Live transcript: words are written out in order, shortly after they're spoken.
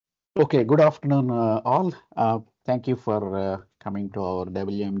Okay, good afternoon, all. Thank you for coming to our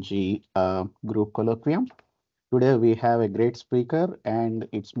WMG group colloquium. Today we have a great speaker, and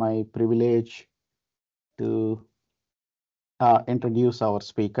it's my privilege to introduce our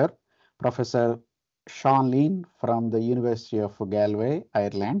speaker, Professor Seán Leen from the University of Galway,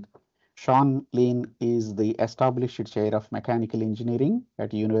 Ireland. Seán Leen is the established chair of mechanical engineering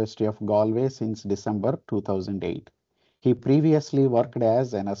at University of Galway since December 2008. He previously worked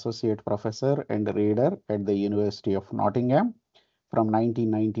as an associate professor and reader at the University of Nottingham from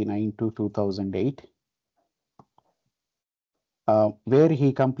 1999 to 2008, where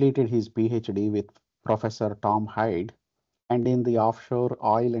he completed his PhD with Professor Tom Hyde and in the offshore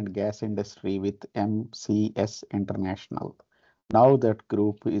oil and gas industry with MCS International. Now that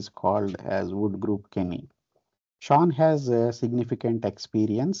group is called as Wood Group Kenny. Seán has a significant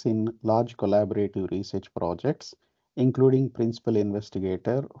experience in large collaborative research projects, including principal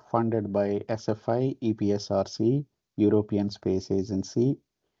investigator funded by SFI, EPSRC, European Space Agency,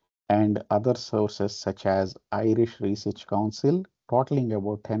 and other sources such as Irish Research Council, totaling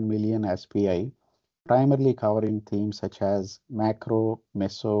about 10 million SPI, primarily covering themes such as macro,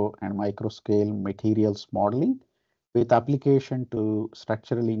 meso, and microscale materials modeling, with application to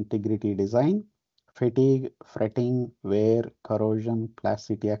structural integrity design, fatigue, fretting, wear, corrosion,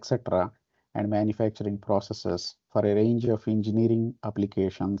 plasticity, etc., and manufacturing processes for a range of engineering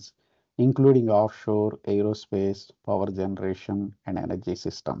applications, including offshore, aerospace, power generation, and energy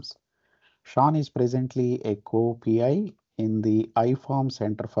systems. Seán is presently a co-PI in the IFORM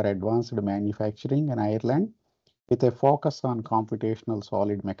Center for Advanced Manufacturing in Ireland, with a focus on computational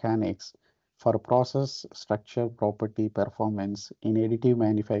solid mechanics for process, structure, property, performance in additive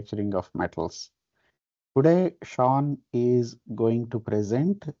manufacturing of metals. Today, Seán is going to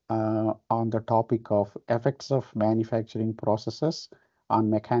present on the topic of effects of manufacturing processes on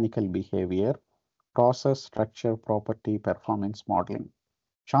mechanical behavior, process, structure, property, performance modeling.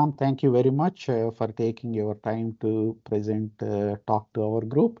 Seán, thank you very much for taking your time to present, talk to our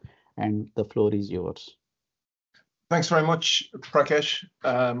group, and the floor is yours. Thanks very much, Prakash.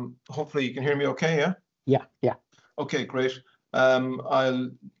 Hopefully you can hear me okay, yeah? Yeah. Okay, great.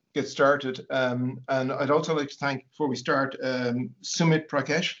 I'll get started. And I'd also like to thank, before we start, Sumit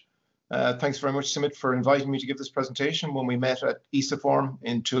Prakash. Thanks very much, Sumit, for inviting me to give this presentation when we met at ISAFORM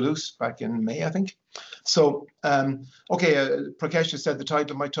in Toulouse back in May, I think. So, Prakash has said the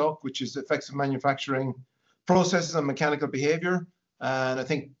title of my talk, which is Effects of Manufacturing Processes on Mechanical Behavior. And I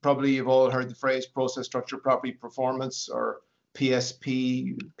think probably you've all heard the phrase process structure property performance, or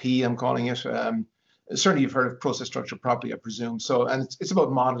PSP, I'm calling it. Certainly you've heard of process structure property, I presume. So, and it's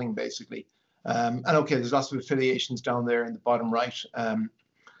about modeling basically. And okay, there's lots of affiliations down there in the bottom right,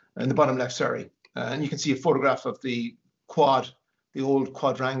 in the bottom left, sorry. And you can see a photograph of the old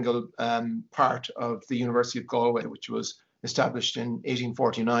quadrangle part of the University of Galway, which was established in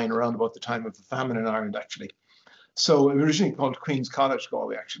 1849, around about the time of the famine in Ireland, actually. So originally called Queen's College,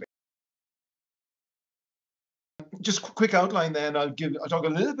 Galway, actually. Just a quick outline then, I'll talk a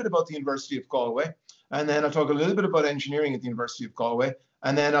little bit about the University of Galway, and then I'll talk a little bit about engineering at the University of Galway,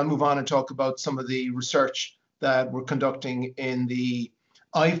 and then I'll move on and talk about some of the research that we're conducting in the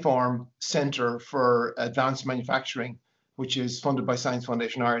IFORM Centre for Advanced Manufacturing, which is funded by Science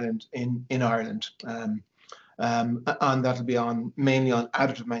Foundation Ireland in Ireland. And that'll be mainly on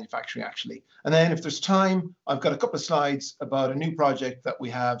additive manufacturing, actually. And then if there's time, I've got a couple of slides about a new project that we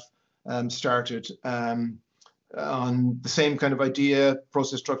have started on the same kind of idea,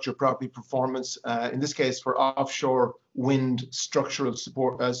 process structure, property, performance, in this case for offshore wind structural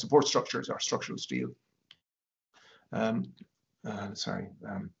support structures, or structural steel.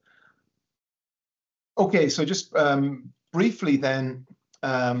 Okay, so just briefly then,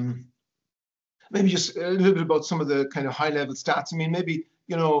 maybe just a little bit about some of the kind of high-level stats. I mean, maybe,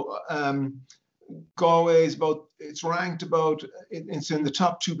 you know, Galway is it's ranked it's in the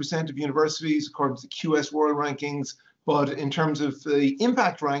top 2% of universities according to the QS World Rankings, but in terms of the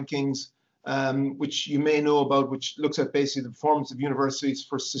impact rankings, which you may know about, which looks at basically the performance of universities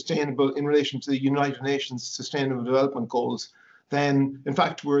for sustainable, in relation to the United Nations Sustainable Development Goals, then in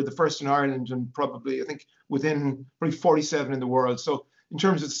fact we're the first in Ireland, and probably, I think, within probably 47 in the world. So in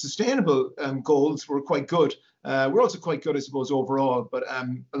terms of sustainable goals, we're quite good. We're also quite good, I suppose, overall, but a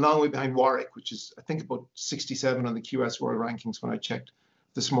long way behind Warwick, which is, I think, about 67 on the QS World Rankings when I checked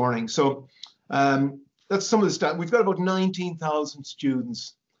this morning. So that's some of the stats. We've got about 19,000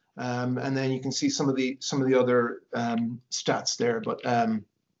 students, and then you can see some of the other stats there. But sorry,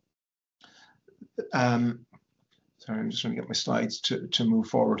 I'm just trying to get my slides to move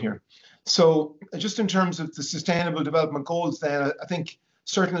forward here. So just in terms of the Sustainable Development Goals, then I think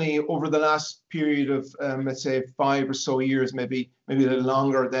certainly over the last period of, let's say, 5 or so years, maybe a little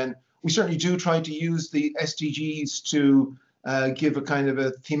longer, then we certainly do try to use the SDGs to give a kind of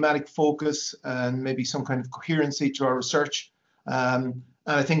a thematic focus and maybe some kind of coherency to our research. And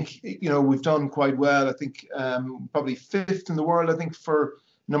I think, we've done quite well. I think probably 5th in the world, I think, for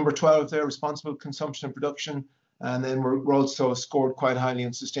number 12 there, responsible consumption and production. And then we're also scored quite highly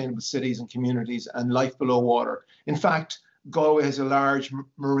in sustainable cities and communities and life below water. In fact, Galway has a large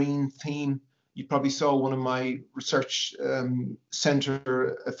marine theme. You probably saw one of my research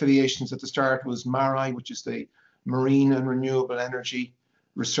centre affiliations at the start was MARI, which is the Marine and Renewable Energy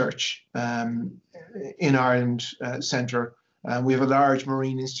Research in Ireland Centre. We have a large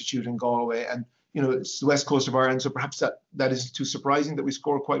marine institute in Galway, and it's the west coast of Ireland, so perhaps that isn't too surprising that we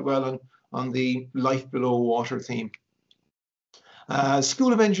score quite well on the life below water theme.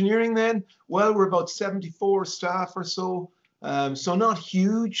 School of Engineering then, well, we're about 74 staff or so, so not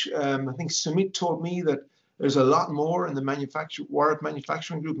huge. I think Sumit told me that there's a lot more in the Warwick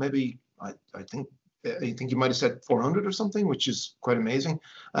Manufacturing Group. Maybe I think you might have said 400 or something, which is quite amazing.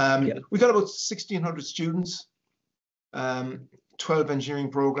 Yeah. We got about 1,600 students, 12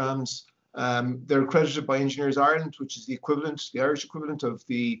 engineering programs. They're accredited by Engineers Ireland, which is the Irish equivalent of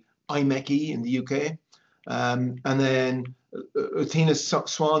the IMechE in the UK. And then Athena's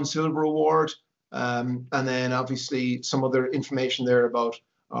Swan Silver Award. And then obviously some other information there about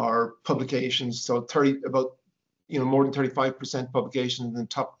our publications. So more than 35% publications in the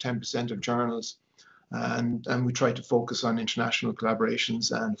top 10% of journals. And we try to focus on international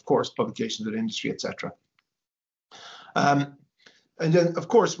collaborations and, of course, publications with industry, etc. And then, of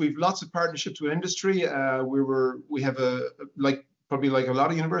course, we've lots of partnerships with industry. We have probably like a lot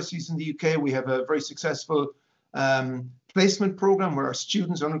of universities in the UK, we have a very successful placement program where our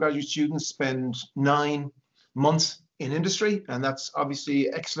students, undergraduate students, spend 9 months in industry, and that's obviously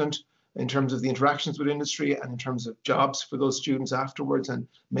excellent in terms of the interactions with industry and in terms of jobs for those students afterwards and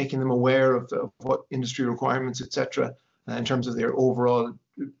making them aware of what industry requirements, etc., in terms of their overall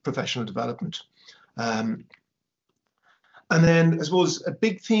professional development. And then I suppose a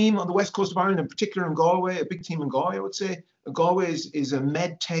big theme on the west coast of Ireland, in particular in Galway, a big theme in Galway, I would say. Galway is a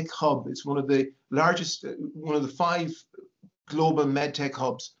med tech hub. It's one of the largest, one of the 5 global med tech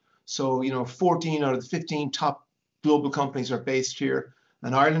hubs. So, 14 out of the 15 top global companies are based here.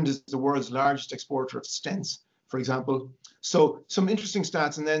 And Ireland is the world's largest exporter of stents, for example. So some interesting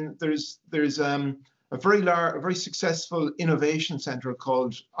stats. And then there's a very successful innovation centre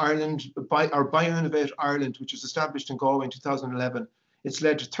called BioInnovate Ireland, which was established in Galway in 2011. It's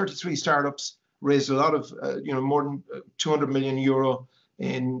led to 33 startups, raised a lot of, more than 200 million euro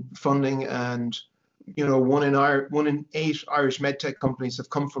in funding, and 1 in 8 Irish medtech companies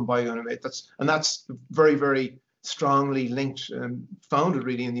have come from BioInnovate. That's very, very strongly linked and founded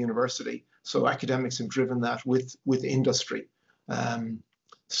really in the university. So academics have driven that with industry.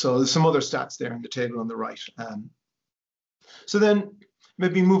 So there's some other stats there in the table on the right. So then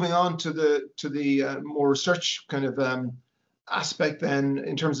maybe moving on to the more research kind of aspect then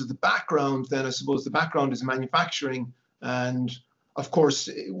in terms of the background, then I suppose the background is manufacturing. And of course,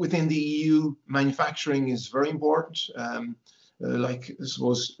 within the EU, manufacturing is very important, like I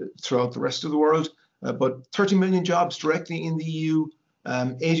suppose throughout the rest of the world. But 30 million jobs directly in the EU,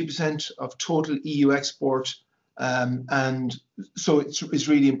 80% of total EU export. And so it's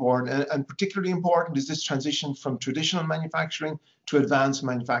really important, and particularly important is this transition from traditional manufacturing to advanced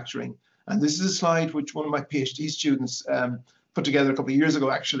manufacturing. And this is a slide which one of my PhD students put together a couple of years ago,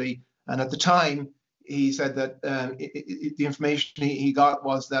 actually. And at the time, he said that the information he got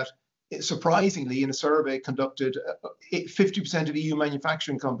was that, surprisingly, in a survey conducted, 50% of EU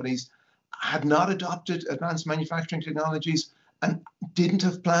manufacturing companies had not adopted advanced manufacturing technologies and didn't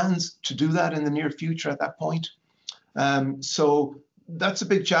have plans to do that in the near future at that point. So that's a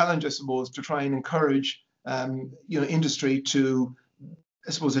big challenge, I suppose, to try and encourage industry to,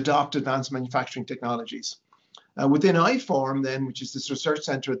 I suppose, adopt advanced manufacturing technologies. Within IFORM, then, which is this research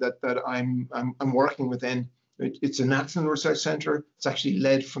centre that I'm working within, it's a national research centre. It's actually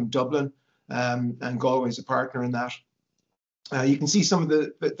led from Dublin, and Galway is a partner in that. You can see some of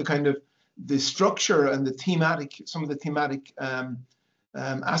the kind of the structure and some of the thematic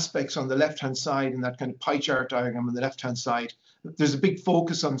aspects on the left-hand side in that kind of pie chart diagram on the left-hand side. There's a big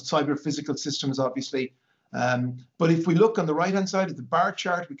focus on cyber physical systems, obviously. But if we look on the right-hand side of the bar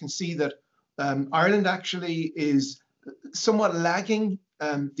chart, we can see that Ireland actually is somewhat lagging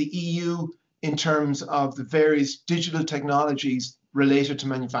the EU in terms of the various digital technologies related to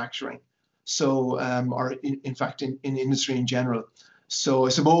manufacturing. So, or in fact, in industry in general. So I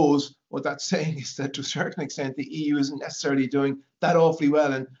suppose what that's saying is that to a certain extent, the EU isn't necessarily doing that awfully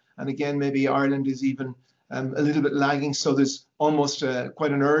well. And again, maybe Ireland is even a little bit lagging. So there's almost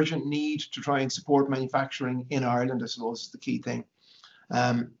quite an urgent need to try and support manufacturing in Ireland, I suppose, is the key thing.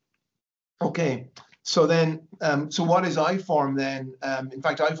 Okay, so then, so what is IFORM then? In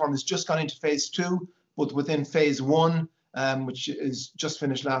fact, IFORM has just gone into phase 2, but within phase 1, which is just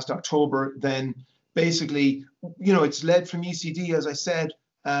finished last October, then basically, you know, it's led from UCD, as I said,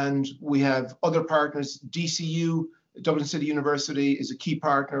 and we have other partners. DCU, Dublin City University, is a key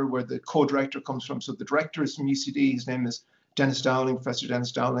partner where the co-director comes from. So the director is from UCD. His name is Dennis Dowling, Professor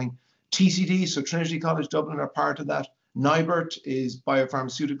Dennis Dowling. TCD, so Trinity College Dublin, are part of that. NIBRT is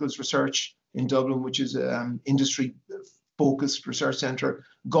biopharmaceuticals research in Dublin, which is an industry-focused research centre.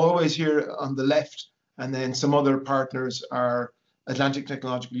 Galway is here on the left, and then some other partners are Atlantic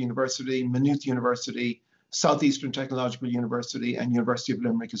Technological University, Maynooth University, Southeastern Technological University, and University of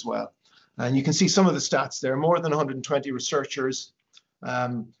Limerick as well. And you can see some of the stats there, more than 120 researchers. I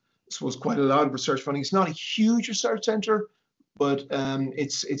suppose quite a lot of research funding. It's not a huge research centre, but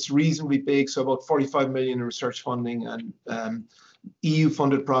it's reasonably big, so about 45 million in research funding, and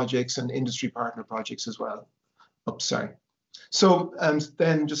EU-funded projects and industry partner projects as well. So, and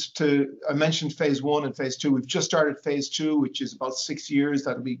then I mentioned phase 1 and phase 2. We've just started phase 2, which is about 6 years.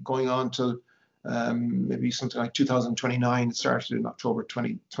 That'll be going on till maybe something like 2029. It started in October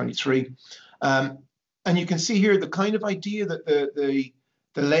 2023. And you can see here the kind of idea that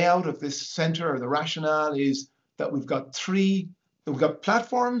the layout of this center, or the rationale, is that we've got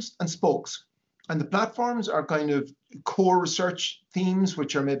platforms and spokes. And the platforms are kind of core research themes,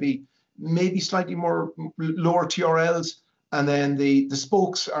 which are maybe slightly more lower TRLs. And then the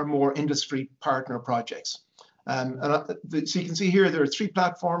spokes are more industry partner projects. So you can see here there are 3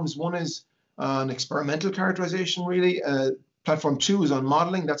 platforms. One is on experimental characterization, really. Platform 2 is on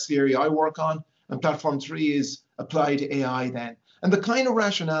modeling. That's the area I work on. And platform 3 is applied AI then. And the kind of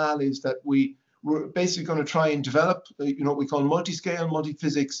rationale is that we're basically going to try and develop, what we call multi-scale,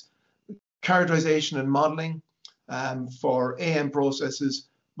 multi-physics characterization and modeling for AM processes,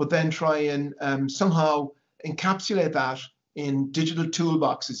 but then try and somehow encapsulate that in digital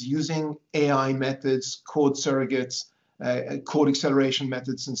toolboxes using AI methods, code surrogates, code acceleration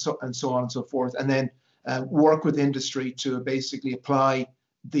methods, and so on and so forth, and then work with industry to basically apply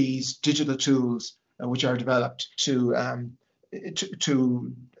these digital tools which are developed to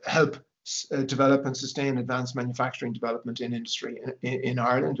help develop and sustain advanced manufacturing development in industry in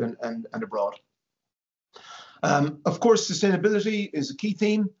Ireland and abroad. Of course, sustainability is a key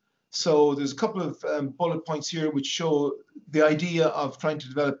theme. So there's a couple of bullet points here which show the idea of trying to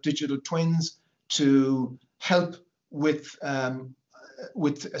develop digital twins to help with I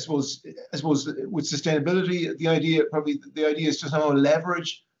suppose with sustainability. The idea is to somehow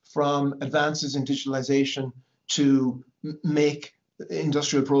leverage from advances in digitalization to make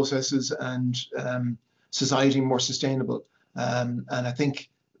industrial processes and society more sustainable. And I think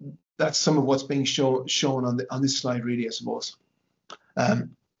that's some of what's being shown on this slide, really, I suppose.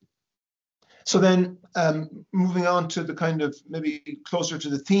 So then moving on to the kind of maybe closer to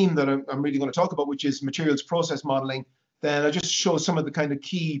the theme that I'm really going to talk about, which is materials process modeling, then I just show some of the kind of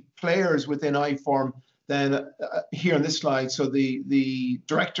key players within IFORM then here on this slide. So the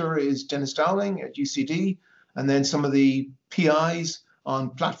director is Dennis Dowling at UCD, and then some of the PIs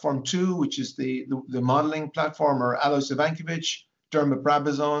on platform 2, which is the modeling platform, are Alois Ivankovic, Dermot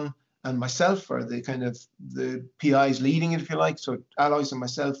Brabazon, and myself are the PIs leading it, if you like. So Alois and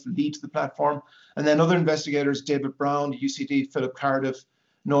myself lead the platform. And then other investigators, David Brown at UCD, Philip Cardiff,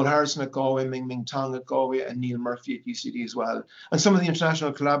 Noel Harrison at Galway, Ming Tong at Galway, and Neil Murphy at UCD as well. And some of the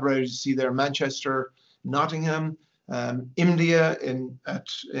international collaborators you see there, Manchester, Nottingham, India in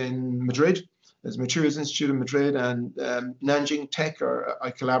Madrid. There's Materials Institute in Madrid, and Nanjing Tech,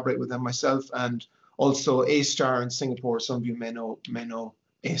 I collaborate with them myself, and also A-Star in Singapore. Some of you may know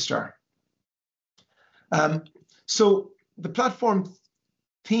A-Star. So the platform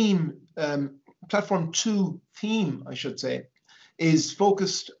theme, platform 2 theme, I should say, is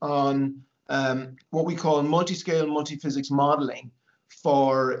focused on what we call multi-scale, multi-physics modeling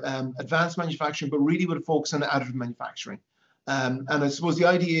for advanced manufacturing, but really with a focus on additive manufacturing. And I suppose the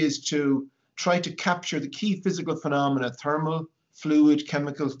idea is to try to capture the key physical phenomena: thermal, fluid,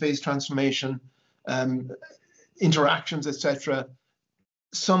 chemical, phase transformation, interactions, etc.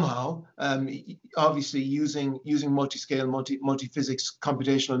 Somehow, obviously using multi-scale, multi-physics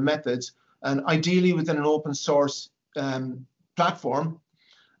computational methods, and ideally within an open source platform,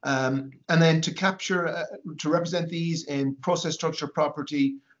 and then to represent these in process structure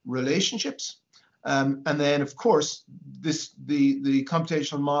property relationships, And then, of course, the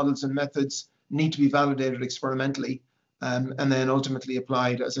computational models and methods need to be validated experimentally, and then ultimately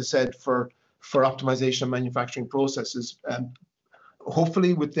applied, as I said, for optimization of manufacturing processes,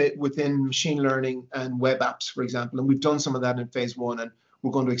 hopefully within machine learning and web apps, for example. And we've done some of that in phase 1, and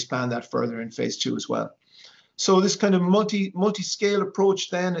we're going to expand that further in phase 2 as well. So this kind of multi-scale approach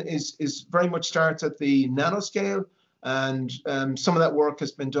then is very much starts at the nanoscale, and some of that work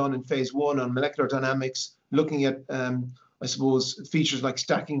has been done in phase 1 on molecular dynamics, looking at I suppose features like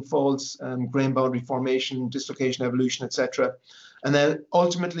stacking faults, grain boundary formation, dislocation evolution, etc. And then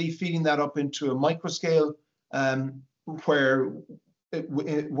ultimately feeding that up into a microscale, where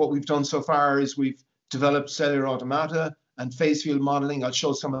what we've done so far is we've developed cellular automata and phase field modeling. I'll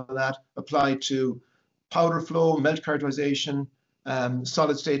show some of that applied to powder flow, melt characterization,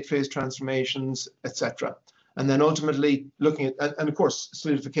 solid state phase transformations, etc. And then ultimately looking at, and of course,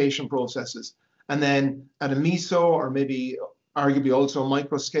 solidification processes. And then at a meso, or maybe arguably also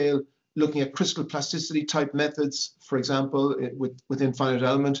micro scale, looking at crystal plasticity type methods, for example, within finite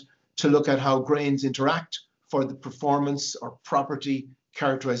element, to look at how grains interact for the performance or property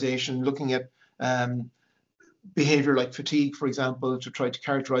characterization, looking at behavior like fatigue, for example, to try to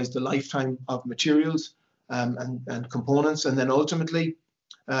characterize the lifetime of materials and components. And then ultimately,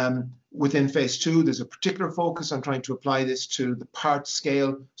 within phase 2, there's a particular focus on trying to apply this to the part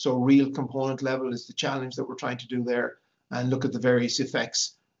scale. So real component level is the challenge that we're trying to do there, and look at the various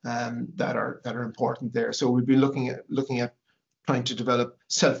effects that are important there. So we'll be looking at trying to develop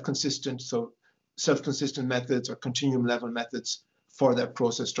self-consistent methods or continuum level methods for that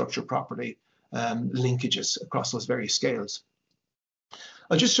process structure property linkages across those various scales.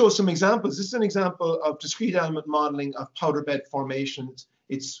 I'll just show some examples. This is an example of discrete element modeling of powder bed formations.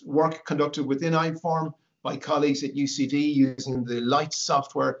 It's work conducted within iForm by colleagues at UCD using the LIGHTS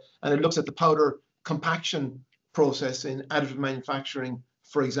software, and it looks at the powder compaction process in additive manufacturing,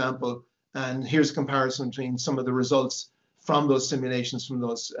 for example. And here's a comparison between some of the results from those simulations, from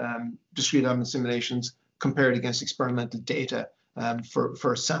those discrete element simulations, compared against experimental data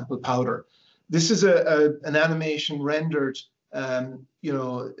for sample powder. This is an animation rendered.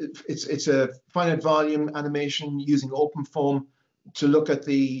 It's a finite volume animation using OpenFOAM to look at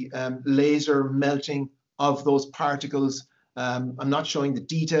the laser melting of those particles. I'm not showing the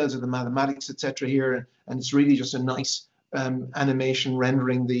details of the mathematics, etc. here, and it's really just a nice animation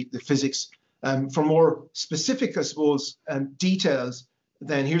rendering the physics. For more specific, I suppose, details,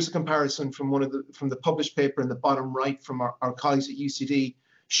 then here's a comparison from the published paper in the bottom right from our colleagues at UCD,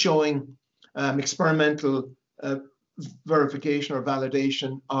 showing experimental verification or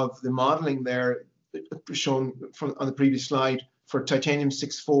validation of the modeling there, shown on the previous slide, for titanium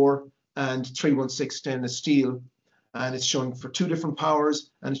 6-4 and 316 stainless steel. And it's showing for 2 different powers,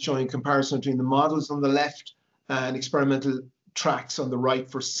 and it's showing comparison between the models on the left and experimental tracks on the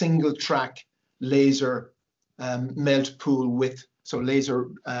right for single track laser melt pool width. So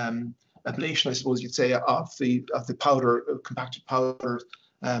laser ablation, I suppose you'd say, of the powder, compacted powder,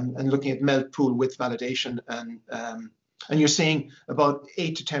 and looking at melt pool width validation, and you're seeing about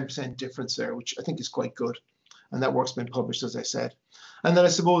 8 to 10% difference there, which I think is quite good. And that work's been published, as I said. And then I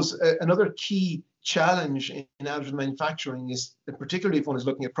suppose another key challenge in additive manufacturing is, particularly if one is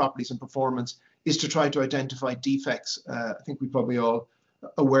looking at properties and performance, is to try to identify defects. I think we're probably all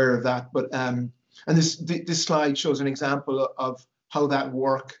aware of that. But and this slide shows an example of how that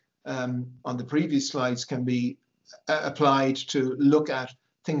work on the previous slides can be applied to look at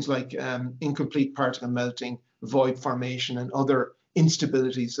things like incomplete particle melting, void formation, and other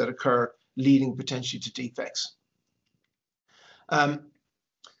instabilities that occur, leading potentially to defects.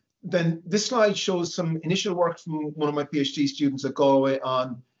 Then this slide shows some initial work from one of my PhD students at Galway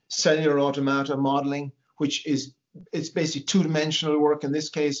on cellular automata modeling, which is, it's basically 2-dimensional work in this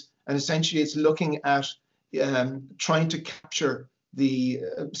case, and essentially it's looking at trying to capture the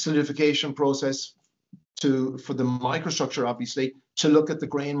solidification process for the microstructure, obviously, to look at the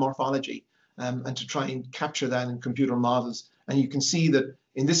grain morphology and to try and capture that in computer models. And you can see that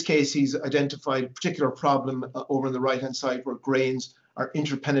in this case, he's identified a particular problem over on the right-hand side where grains are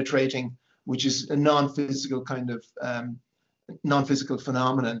interpenetrating, which is a non-physical kind of non-physical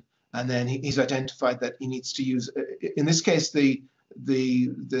phenomenon. And then he's identified that he needs to use, in this case, the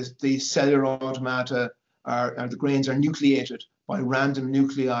cellular automata the grains are nucleated by random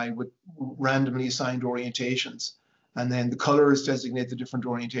nuclei with randomly assigned orientations. And then the colors designate the different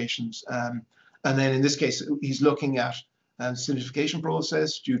orientations. And then in this case, he's looking at solidification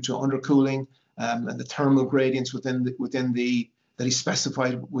process due to undercooling and the thermal gradients that he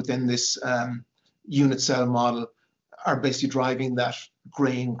specified within this unit cell model are basically driving that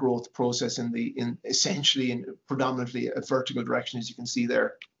grain growth process essentially in predominantly a vertical direction, as you can see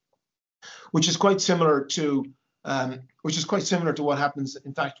there, which is quite similar to what happens,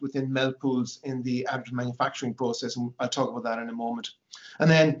 in fact, within melt pools in the additive manufacturing process, and I'll talk about that in a moment. And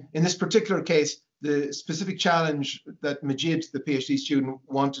then in this particular case, the specific challenge that Majid, the PhD student,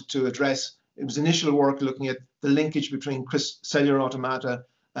 wanted to address, it was initial work looking at the linkage between cellular automata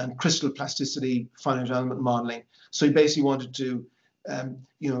and crystal plasticity finite element modeling. So he basically wanted to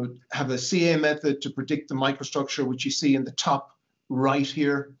have a CA method to predict the microstructure, which you see in the top right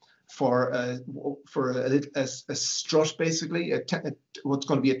here, for a strut, basically, what's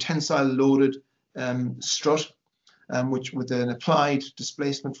going to be a tensile loaded strut, which with an applied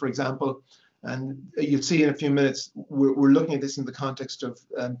displacement, for example. And you'll see in a few minutes, we're looking at this in the context of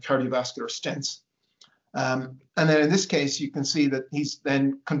cardiovascular stents. And then in this case, you can see that he's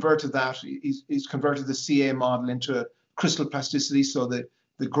then converted that, he's converted the CA model into a crystal plasticity, so that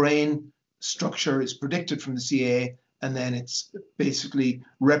the grain structure is predicted from the CA, and then it's basically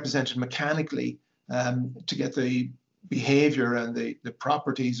represented mechanically to get the behavior and the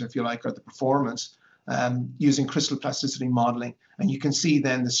properties, if you like, or the performance using crystal plasticity modeling. And you can see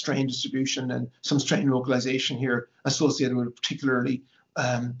then the strain distribution and some strain localization here associated with a particularly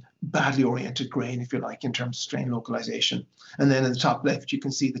badly oriented grain, if you like, in terms of strain localization. And then in the top left, you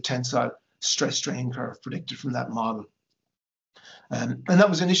can see the tensile stress strain curve predicted from that model. And that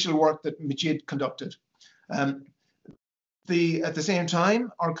was initial work that Majid conducted. At the same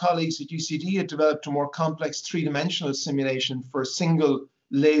time, our colleagues at UCD had developed a more complex three-dimensional simulation for a single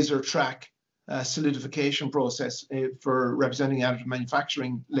laser track solidification process for representing additive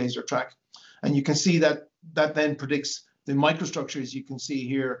manufacturing laser track. And you can see that then predicts the microstructures you can see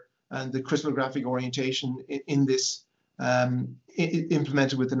here and the crystallographic orientation in this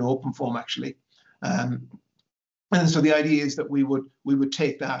implemented with an open foam, actually. And so the idea is that we would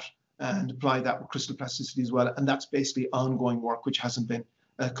take that and apply that with crystal plasticity as well, and that's basically ongoing work which hasn't been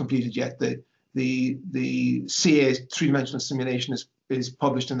completed yet. The CA three-dimensional simulation is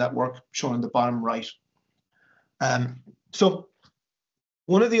published in that work shown on the bottom right. So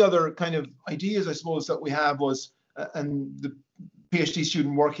one of the other kind of ideas, I suppose, that we have was, and the PhD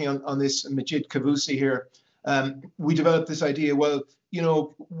student working on this, Majid Kavusi here, we developed this idea. Well,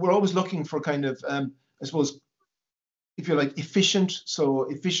 we're always looking for kind of, I suppose, if you like,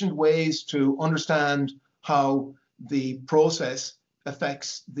 efficient ways to understand how the process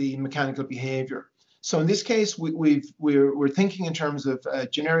affects the mechanical behavior. So in this case, we're thinking in terms of a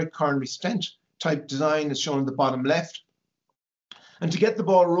generic coronary stent type design, as shown in the bottom left. And to get the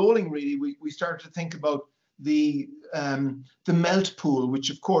ball rolling, really, we started to think about the melt pool,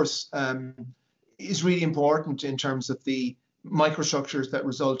 which of course is really important in terms of the microstructures that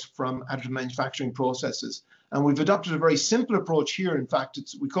result from additive manufacturing processes. And we've adopted a very simple approach here. In fact,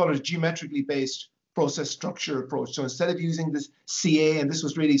 we call it a geometrically based process structure approach. So instead of using this CA, and this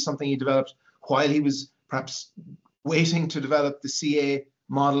was really something he developed while he was perhaps waiting to develop the CA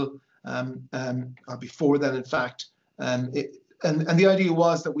model, or before that, in fact. And the idea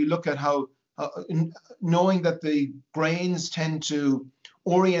was that we look at how, knowing that the grains tend to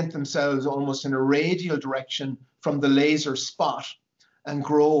orient themselves almost in a radial direction from the laser spot and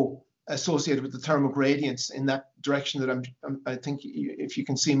grow associated with the thermal gradients in that direction that I think if you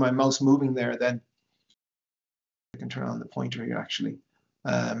can see my mouse moving there, then I can turn on the pointer here, actually.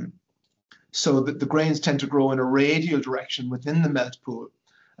 So that the grains tend to grow in a radial direction within the melt pool.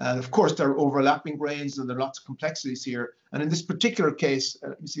 And of course, there are overlapping grains and there are lots of complexities here. And in this particular case,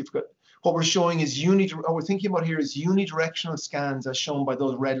 let me see if we've got, what we're showing is what we're thinking about here is unidirectional scans, as shown by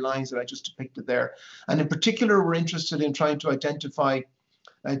those red lines that I just depicted there. And in particular, we're interested in trying to identify,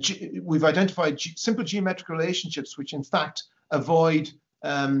 we've identified simple geometric relationships which in fact avoid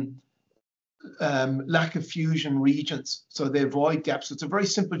lack of fusion regions. So they avoid gaps. So it's a very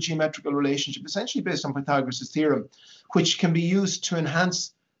simple geometrical relationship, essentially based on Pythagoras' theorem, which can be used to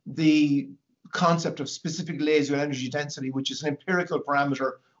enhance the concept of specific laser energy density, which is an empirical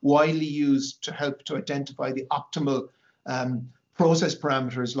parameter widely used to help to identify the optimal process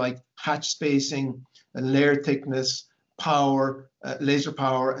parameters like hatch spacing, layer thickness, power, laser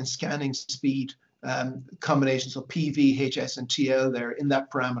power, and scanning speed combinations of PV, HS, and TL there in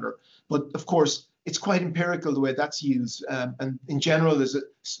that parameter. But of course, it's quite empirical the way that's used. And in general,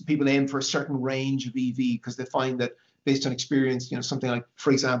 people aim for a certain range of EV because they find that based on experience, something like,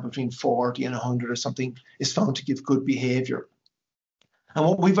 for example, between 40 and 100 or something is found to give good behavior. And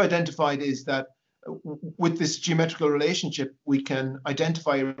what we've identified is that with this geometrical relationship, we can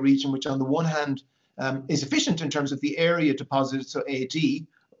identify a region which on the one hand is efficient in terms of the area deposited, so AD,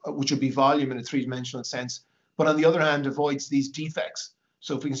 which would be volume in a three-dimensional sense, but on the other hand, avoids these defects.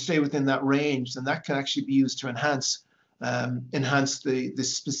 So if we can stay within that range, then that can actually be used to enhance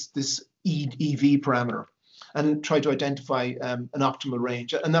this EV parameter and try to identify an optimal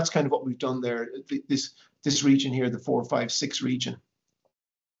range. And that's kind of what we've done there, this region here, the 4, 5, 6 region.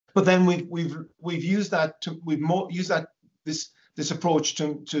 But then we've used that this approach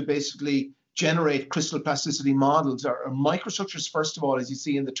to basically generate crystal plasticity models or microstructures, first of all, as you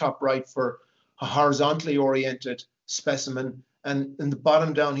see in the top right, for a horizontally oriented specimen, and in the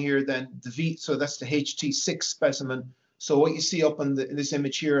bottom down here then the V, so that's the HT6 specimen. So what you see up in this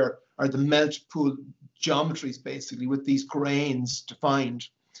image here are the melt pool geometries, basically, with these grains defined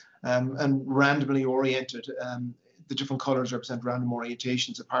and randomly oriented. The different colors represent random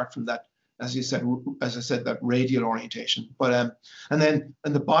orientations, apart from that, as I said, that radial orientation. But and then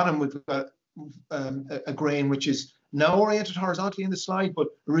in the bottom we've got a grain which is now oriented horizontally in the slide, but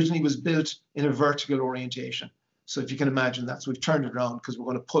originally was built in a vertical orientation. So if you can imagine that, so we've turned it around because we're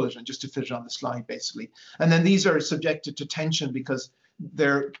going to pull it and just to fit it on the slide, basically. And then these are subjected to tension because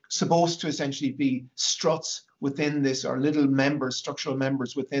they're supposed to essentially be struts within this, or little members, structural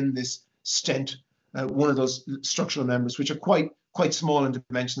members within this stent, one of those structural members, which are quite small in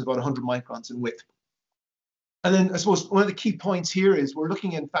dimensions, about 100 microns in width. And then I suppose one of the key points here is we're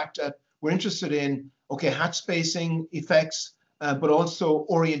looking, in fact, we're interested in, okay, hatch spacing effects, but also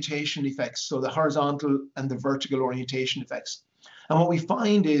orientation effects, so the horizontal and the vertical orientation effects. And what we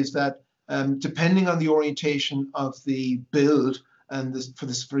find is that depending on the orientation of the build and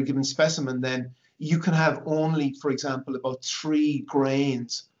for a given specimen, then you can have only, for example, about 3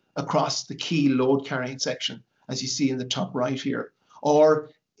 grains across the key load carrying section, as you see in the top right here. Or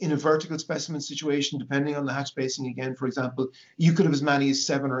in a vertical specimen situation, depending on the hatch spacing again, for example, you could have as many as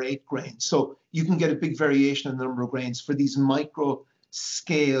 7 or 8 grains. So you can get a big variation in the number of grains for these micro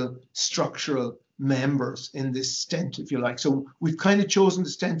scale structural members in this stent, if you like. So we've kind of chosen the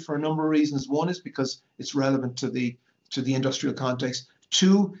stent for a number of reasons. One is because it's relevant to the industrial context.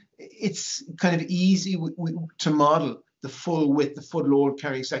 2, it's kind of easy to model the full width, the full load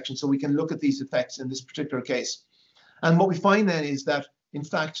carrying section, so we can look at these effects in this particular case. And what we find then is that, in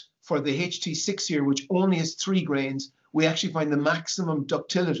fact, for the HT6 here, which only has 3 grains, we actually find the maximum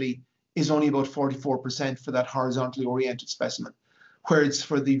ductility is only about 44% for that horizontally oriented specimen. Whereas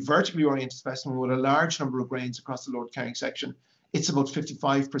for the vertically oriented specimen with a large number of grains across the load carrying section, it's about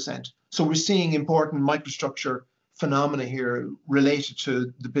 55%. So we're seeing important microstructure phenomena here related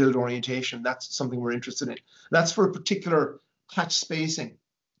to the build orientation. That's something we're interested in. That's for a particular hatch spacing.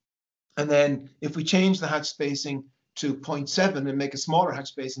 And then if we change the hatch spacing to 0.7 and make a smaller hatch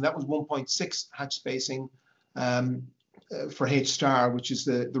spacing, that was 1.6 hatch spacing for H star, which is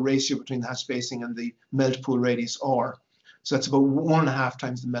the ratio between the hatch spacing and the melt pool radius R. So that's about 1.5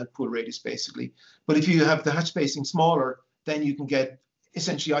 times the melt pool radius, basically. But if you have the hatch spacing smaller, then you can get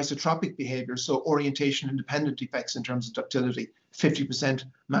essentially isotropic behavior, so orientation independent effects in terms of ductility, 50%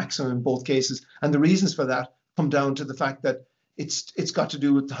 maximum in both cases. And the reasons for that come down to the fact that it's got to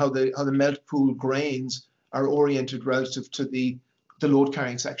do with how the melt pool grains are oriented relative to the load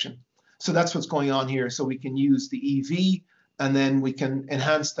carrying section. So that's what's going on here. So we can use the EV, and then we can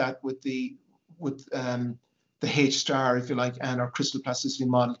enhance that with the H star, if you like, and our crystal plasticity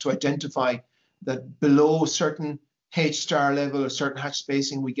model to identify that below a certain H star level or certain hatch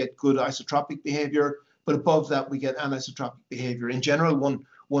spacing, we get good isotropic behavior, but above that we get anisotropic behavior. In general,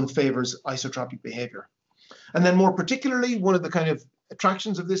 one favors isotropic behavior. And then more particularly, one of the kind of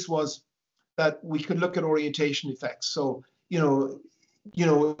attractions of this was that we could look at orientation effects. So, you know,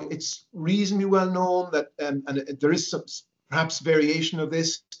 it's reasonably well known that, and there is some perhaps variation of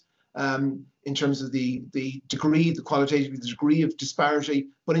this in terms of the degree, the qualitative degree of disparity,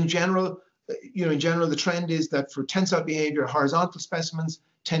 but in general, the trend is that for tensile behavior, horizontal specimens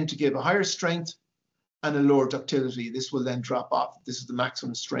tend to give a higher strength and a lower ductility. This will then drop off. This is the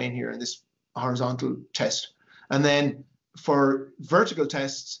maximum strain here in this horizontal test. And then for vertical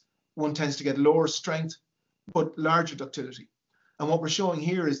tests, one tends to get lower strength but larger ductility. And what we're showing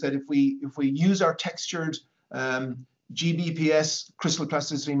here is that if we use our textured GBPS crystal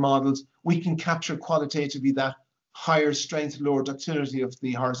plasticity models, we can capture qualitatively that higher strength, lower ductility of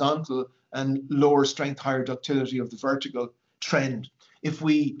the horizontal and lower strength, higher ductility of the vertical trend. If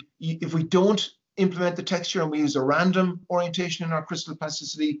we don't implement the texture and we use a random orientation in our crystal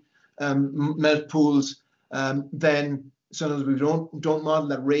plasticity melt pools, then so in other words, we don't model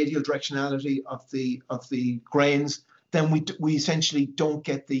that radial directionality of the grains, then we essentially don't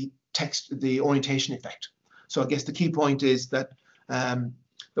get the orientation effect. So I guess the key point is that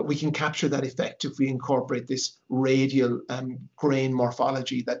that we can capture that effect if we incorporate this radial grain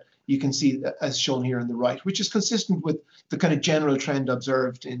morphology that you can see as shown here on the right, which is consistent with the kind of general trend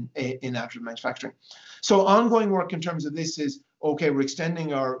observed in additive manufacturing. So ongoing work in terms of this is, okay, we're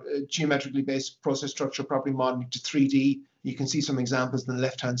extending our geometrically based process structure property modeling to 3D. You can see some examples on the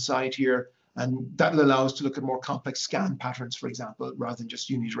left-hand side here, and that will allow us to look at more complex scan patterns, for example, rather than just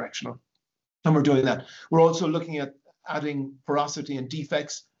unidirectional. And we're doing that. We're also looking at adding porosity and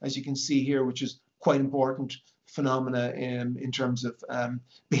defects, as you can see here, which is quite important phenomena in terms of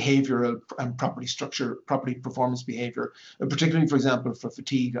behavioral and property structure, property performance behavior, particularly, for example, for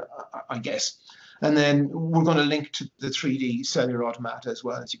fatigue, I guess. And then we're going to link to the 3D cellular automata as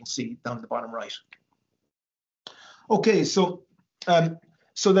well, as you can see down at the bottom right. Okay, so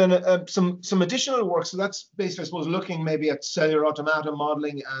then some additional work. So that's basically, I suppose, looking maybe at cellular automata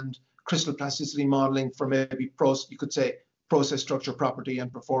modeling and crystal plasticity modeling for maybe you could say process structure, property,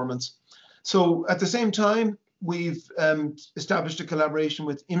 and performance. So at the same time, we've established a collaboration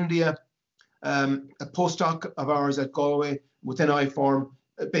with India. A postdoc of ours at Galway within iForm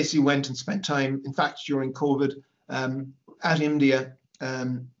basically went and spent time, in fact, during COVID, at India,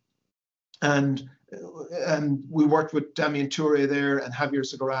 and we worked with Damien Toure there and Javier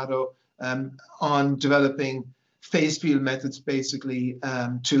Segurado on developing phase field methods, basically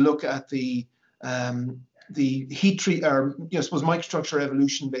to look at the heat treat, or I suppose microstructure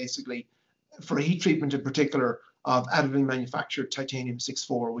evolution, basically for heat treatment in particular of additively manufactured titanium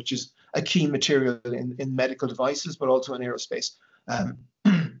 6-4, which is a key material in medical devices, but also in aerospace.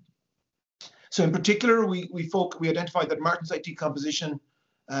 So in particular, we identified that martensite decomposition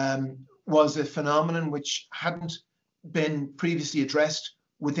was a phenomenon which hadn't been previously addressed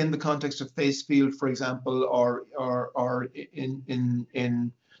within the context of phase field, for example, or in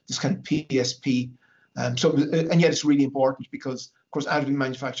this kind of PSP. And yet it's really important because, of course, additively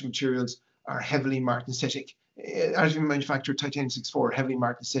manufactured materials are heavily martensitic. Additively manufactured titanium 6-4 are heavily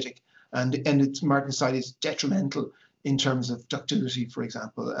martensitic, and its martensite is detrimental in terms of ductility, for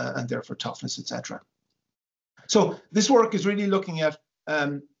example, and therefore toughness, etc. So this work is really looking at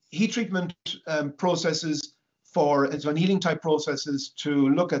heat treatment processes for annealing type processes to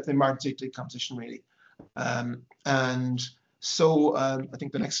look at the martensite decomposition, really. And so I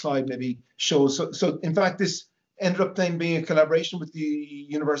think the next slide maybe shows. So in fact, this ended up then being a collaboration with the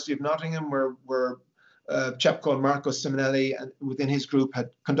University of Nottingham, where a chap called Marco Simonelli and within his group had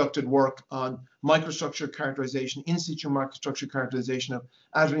conducted work on microstructure characterization, in situ microstructure characterization of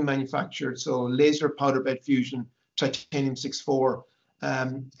additively manufactured, so laser powder bed fusion, titanium 6-4,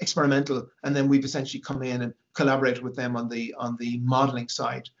 experimental, and then we've essentially come in and collaborated with them on the modeling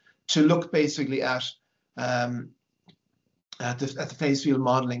side to look basically at the phase field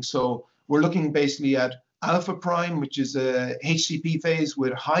modeling. So we're looking basically at alpha prime, which is a HCP phase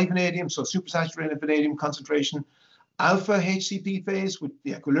with high vanadium, so supersaturated vanadium concentration, alpha HCP phase with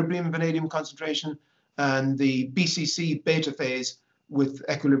the equilibrium vanadium concentration, and the BCC beta phase with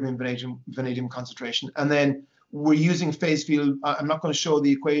equilibrium vanadium concentration. And then we're using phase field. I'm not going to show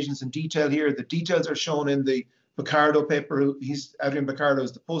the equations in detail here. The details are shown in the Picardo paper. Adrian Picardo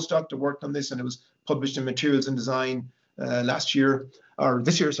is the postdoc that worked on this, and it was published in Materials and Design this year,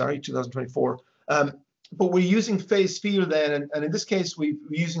 2024. But we're using phase field then, and in this case, we're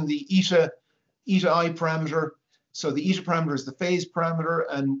using the eta I parameter. So the eta parameter is the phase parameter,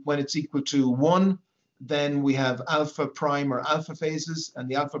 and when it's equal to 1, then we have alpha prime or alpha phases, and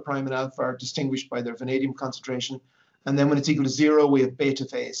the alpha prime and alpha are distinguished by their vanadium concentration. And then when it's equal to 0, we have beta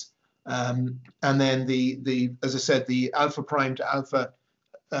phase. And then as I said, the alpha prime to alpha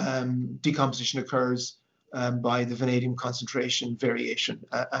decomposition occurs by the vanadium concentration variation.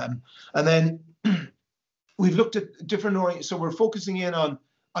 And then we've looked at different, so we're focusing in on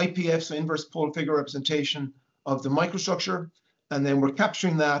IPF, so inverse pole figure representation of the microstructure, and then we're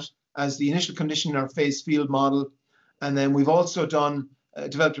capturing that as the initial condition in our phase field model. And then we've also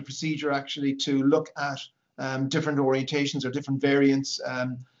developed a procedure actually to look at different orientations or different variants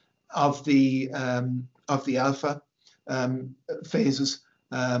of the alpha phases.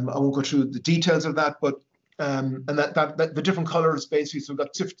 I won't go through the details of that, but and that the different colors basically, so we've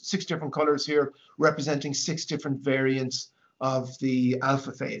got 6 different colors here representing 6 different variants of the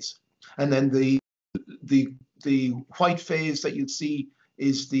alpha phase. And then the white phase that you'd see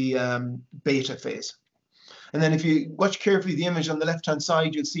is the beta phase. And then if you watch carefully the image on the left-hand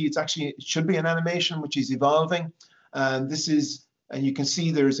side, you'll see it should be an animation which is evolving. And you can see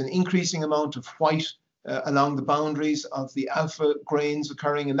there's an increasing amount of white along the boundaries of the alpha grains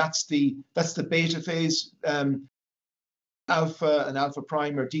occurring, and that's the beta phase. Alpha and alpha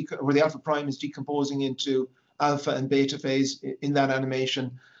prime where the alpha prime is decomposing into alpha and beta phase in that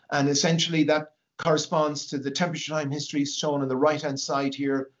animation. And essentially that corresponds to the temperature time history shown on the right-hand side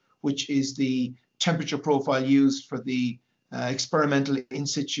here, which is the temperature profile used for the experimental in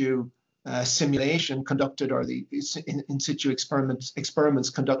situ simulation conducted, or the in situ experiments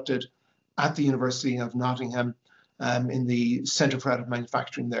conducted at the University of Nottingham in the Centre for Additive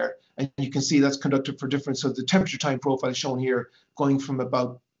Manufacturing there. And you can see that's conducted for different, so the temperature time profile is shown here, going from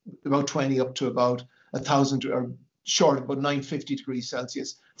about 20 up to about 1,000, or short, about 950 degrees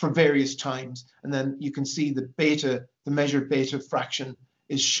Celsius for various times. And then you can see the beta, the measured beta fraction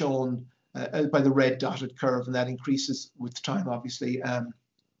is shown by the red dotted curve, and that increases with time, obviously.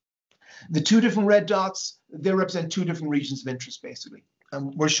 The two different red dots, they represent two different regions of interest, basically.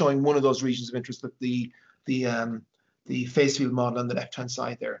 And we're showing one of those regions of interest with the phase field model on the left-hand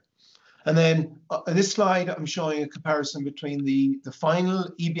side there. And then on this slide, I'm showing a comparison between the final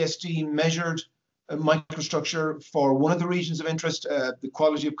EBSD measured microstructure for one of the regions of interest. The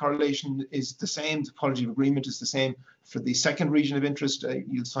quality of correlation is the same. The quality of agreement is the same for the second region of interest.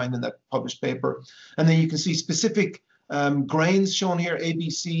 You'll find in that published paper. And then you can see specific grains shown here, A,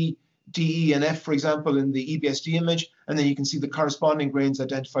 B, C, D, E, and F, for example, in the EBSD image. And then you can see the corresponding grains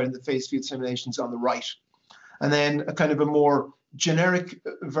identified in the phase field simulations on the right. And then a kind of a more generic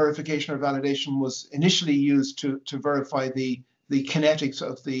verification or validation was initially used to verify the kinetics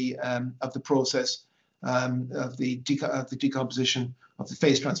of the process of the decomposition of the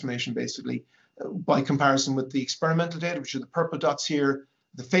phase transformation, basically, by comparison with the experimental data, which are the purple dots here.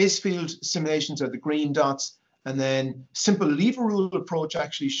 The phase field simulations are the green dots, and then simple lever rule approach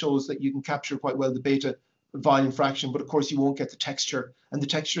actually shows that you can capture quite well the beta volume fraction, but of course you won't get the texture, and the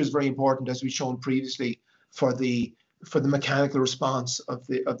texture is very important, as we've shown previously, for the mechanical response of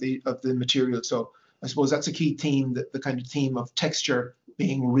the material. So I suppose that's a key theme, the kind of theme of texture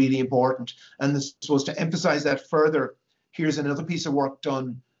being really important. And I suppose to emphasize that further, here's another piece of work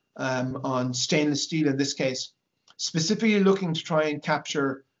done on stainless steel in this case, specifically looking to try and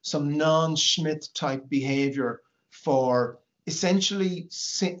capture some non-Schmidt type behavior for essentially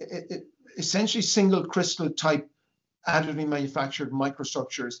single crystal type additively manufactured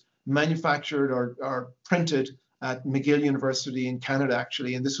microstructures, manufactured or printed at McGill University in Canada,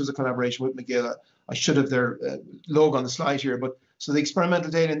 actually. And this was a collaboration with McGill. I should have their logo on the slide here. But so the experimental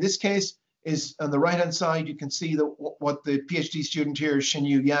data in this case is on the right-hand side. You can see that what the PhD student here,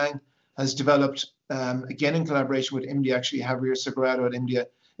 Xinyu Yang, has developed, again in collaboration with India, actually Javier Sagrado at India,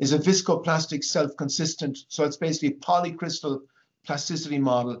 is a viscoplastic self-consistent. So it's basically a polycrystal plasticity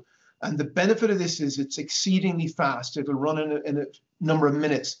model. And the benefit of this is it's exceedingly fast. It'll run in a number of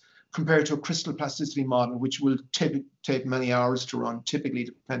minutes compared to a crystal plasticity model, which will take many hours to run, typically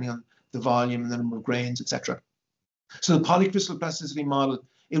depending on the volume and the number of grains, etc. So the polycrystal plasticity model,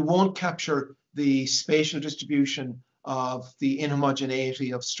 it won't capture the spatial distribution of the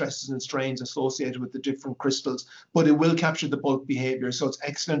inhomogeneity of stresses and strains associated with the different crystals, but it will capture the bulk behavior. So it's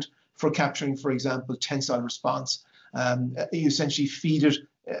excellent for capturing, for example, tensile response. You essentially feed it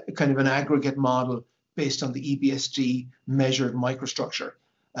kind of an aggregate model based on the EBSD measured microstructure.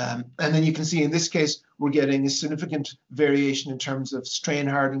 And then you can see in this case, we're getting a significant variation in terms of strain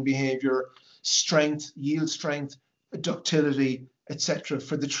hardening behavior, strength, yield strength, ductility, etc.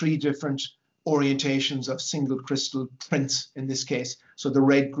 for the three different orientations of single crystal prints in this case. So the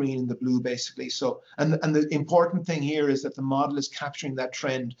red, green, and the blue, basically. So, and the important thing here is that the model is capturing that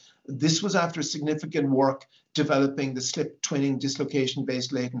trend. This was after significant work developing the slip twinning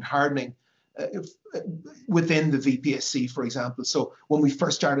dislocation-based latent hardening within the VPSC, for example. So when we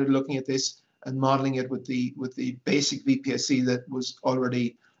first started looking at this and modeling it with the basic VPSC that was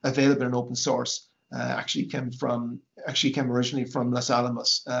already available in open source, actually came originally from Los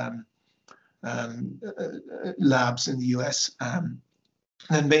Alamos labs in the US,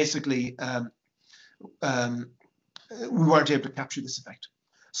 and basically we weren't able to capture this effect.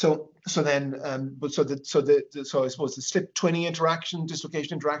 So I suppose the slip twinning interaction,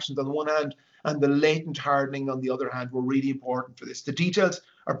 dislocation interactions on the one hand, and the latent hardening on the other hand were really important for this. The details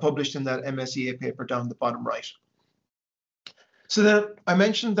are published in that MSEA paper down the bottom right. So then I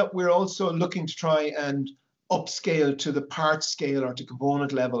mentioned that we're also looking to try and upscale to the part scale or to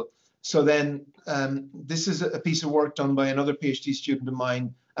component level. So then this is a piece of work done by another PhD student of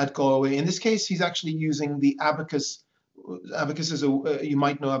mine at Galway. In this case, he's actually using the Abacus. Abacus is you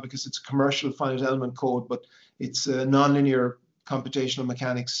might know Abacus, it's a commercial finite element code, but it's a nonlinear computational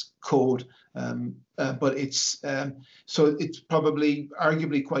mechanics code. But it's so it's probably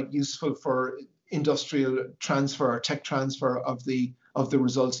arguably quite useful for industrial transfer, tech transfer of the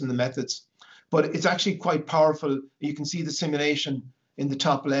results and the methods. But it's actually quite powerful. You can see the simulation in the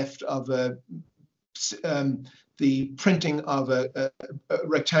top left of a the printing of a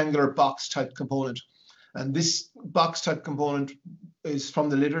rectangular box type component. And this box type component is from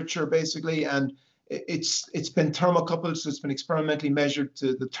the literature basically, and it's been thermocoupled, so it's been experimentally measured.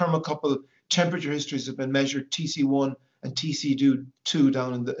 The thermocouple temperature histories have been measured, TC1 and TC2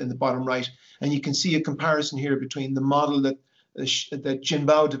 down in the bottom right, and you can see a comparison here between the model that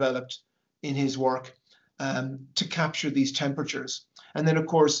Jinbao developed in his work to capture these temperatures, and then of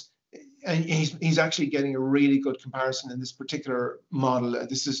course. And he's actually getting a really good comparison in this particular model.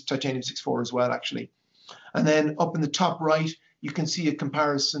 This is titanium 64 as well, actually. And then up in the top right, you can see a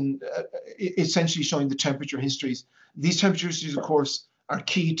comparison, essentially showing the temperature histories. These temperature histories, of course, are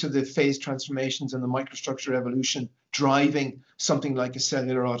key to the phase transformations and the microstructure evolution, driving something like a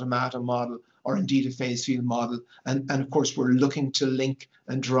cellular automata model or indeed a phase field model. And of course, we're looking to link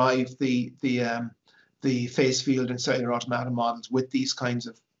and drive the phase field and cellular automata models with these kinds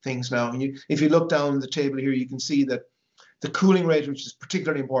of things now. And if you look down the table here, you can see that the cooling rate, which is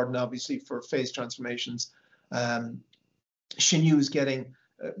particularly important, obviously, for phase transformations, Xinyu is getting,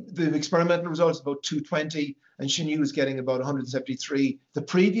 the experimental results about 220, and Xinyu is getting about 173. The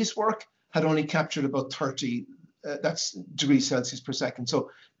previous work had only captured about 30, that's degrees Celsius per second. So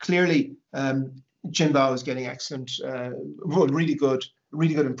clearly, Jinbao is getting excellent, really good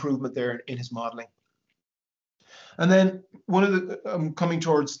improvement there in his modeling. And then one of the, I'm coming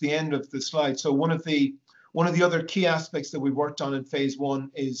towards the end of the slide. So one of the other key aspects that we worked on in phase one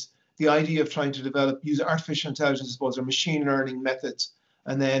is the idea of trying to use artificial intelligence, I suppose, or machine learning methods.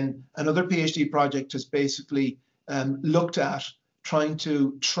 And then another PhD project has basically looked at trying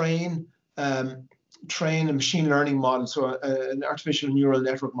to train a machine learning model, so an artificial neural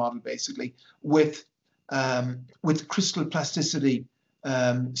network model, basically, with crystal plasticity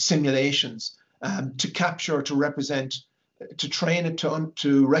simulations. To capture, to represent, to train it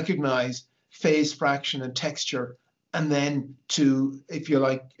to recognize phase fraction and texture, and then to, if you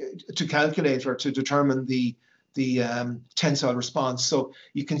like, to calculate or to determine the tensile response. So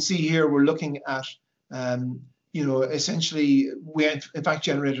you can see here we're looking at, essentially we in fact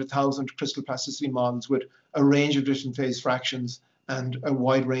generated 1,000 crystal plasticity models with a range of different phase fractions and a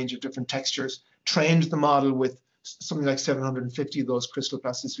wide range of different textures. Trained the model with something like 750 of those crystal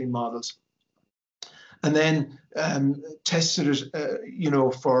plasticity models. And then tested it,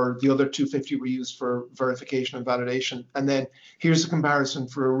 for the other 250 were used for verification and validation. And then here's a comparison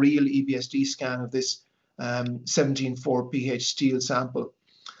for a real EBSD scan of this 17.4 pH steel sample.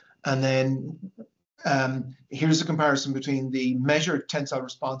 And then here's a comparison between the measured tensile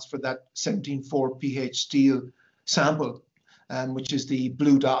response for that 17.4 pH steel sample, which is the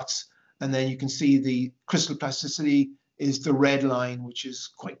blue dots. And then you can see the crystal plasticity is the red line, which is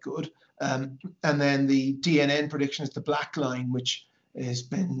quite good. And then the DNN prediction is the black line, which has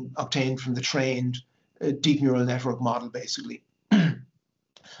been obtained from the trained deep neural network model, basically. I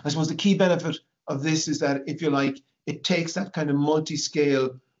suppose the key benefit of this is that, if you like, it takes that kind of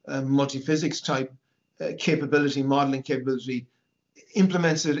multi-scale, multi-physics type capability, modeling capability,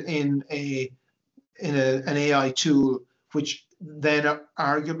 implements it in an AI tool, which then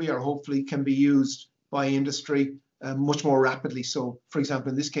arguably or hopefully can be used by industry much more rapidly. So, for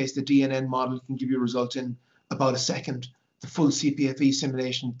example, in this case, the DNN model can give you a result in about a second. The full CPFE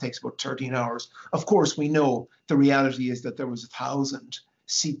simulation takes about 13 hours. Of course, we know the reality is that there was 1,000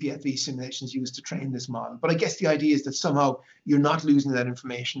 CPFE simulations used to train this model. But I guess the idea is that somehow you're not losing that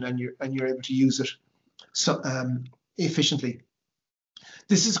information and you're able to use it efficiently.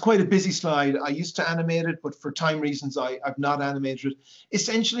 This is quite a busy slide. I used to animate it, but for time reasons, I've not animated it.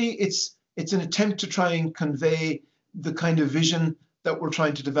 Essentially, it's an attempt to try and convey the kind of vision that we're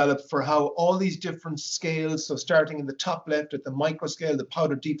trying to develop for how all these different scales, so starting in the top left at the micro scale, the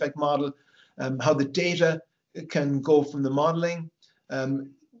powder defect model, how the data can go from the modeling,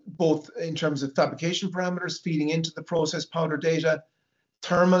 both in terms of fabrication parameters feeding into the process powder data,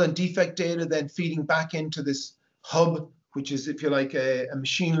 thermal and defect data then feeding back into this hub, which is, if you like, a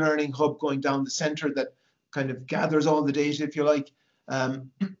machine learning hub going down the center that kind of gathers all the data, if you like.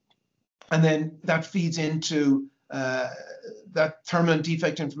 And then that feeds into that thermal and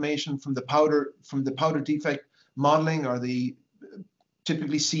defect information from the powder defect modeling, or the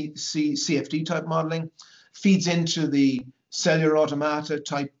typically CFD type modeling, feeds into the cellular automata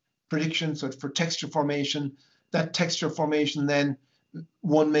type prediction. So for texture formation, that texture formation, then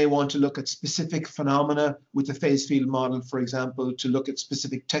one may want to look at specific phenomena with the phase field model, for example, to look at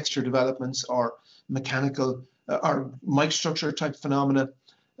specific texture developments or mechanical or microstructure type phenomena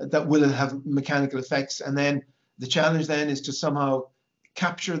that will have mechanical effects. And then the challenge then is to somehow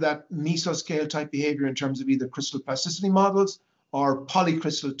capture that mesoscale type behavior in terms of either crystal plasticity models or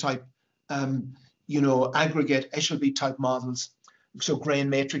polycrystal type aggregate Eshelby type models, so grain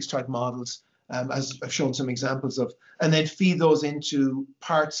matrix type models, as I've shown some examples of, and then feed those into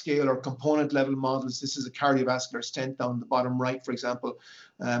part scale or component level models. This is a cardiovascular stent down the bottom right, for example,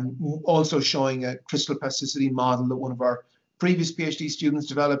 also showing a crystal plasticity model that one of our previous PhD students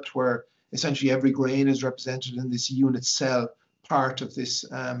developed, where essentially every grain is represented in this unit cell part of this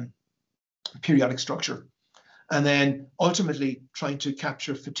periodic structure. And then ultimately trying to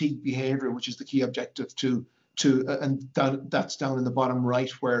capture fatigue behavior, which is the key objective that's down in the bottom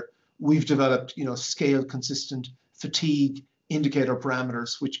right, where we've developed, scale consistent fatigue indicator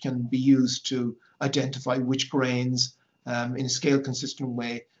parameters, which can be used to identify which grains in a scale consistent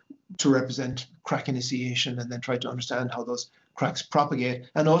way to represent crack initiation, and then try to understand how those cracks propagate,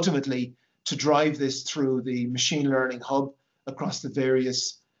 and ultimately to drive this through the machine learning hub across the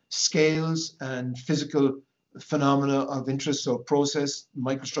various scales and physical phenomena of interest, so process,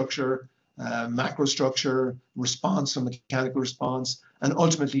 microstructure, macrostructure, response, or mechanical response, and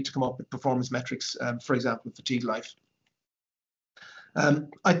ultimately to come up with performance metrics, for example, fatigue life.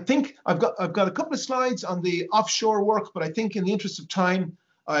 I think I've got a couple of slides on the offshore work, but I think in the interest of time,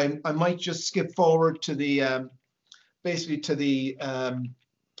 I might just skip forward to the basically to the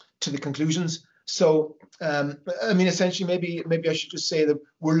conclusions. So, I mean, essentially, maybe I should just say that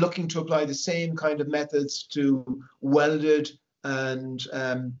we're looking to apply the same kind of methods to welded and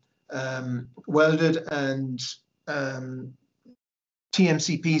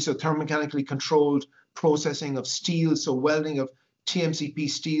TMCP, so thermomechanically controlled processing of steel, so welding of TMCP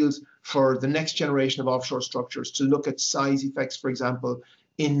steels for the next generation of offshore structures, to look at size effects, for example,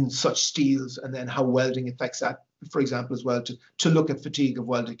 in such steels, and then how welding affects that, for example, as well, to look at fatigue of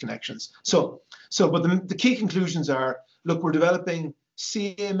welded connections. But the key conclusions are, look, we're developing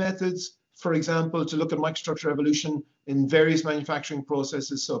CA methods, for example, to look at microstructure evolution in various manufacturing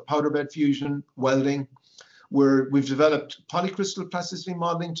processes, so powder bed fusion, welding. We've developed polycrystal plasticity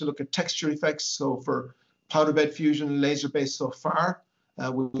modeling to look at texture effects, so for powder bed fusion, laser-based so far.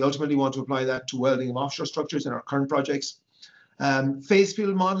 We ultimately want to apply that to welding of offshore structures in our current projects. Phase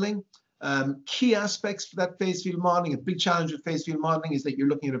field modeling. Key aspects for that phase field modeling, a big challenge with phase field modeling is that you're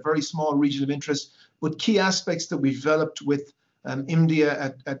looking at a very small region of interest, but key aspects that we've developed with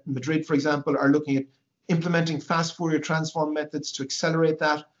India at Madrid, for example, are looking at implementing fast Fourier transform methods to accelerate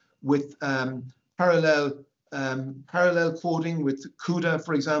that, with parallel coding with CUDA,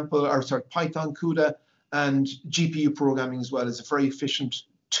 for example, or sorry, Python CUDA, and GPU programming as well is a very efficient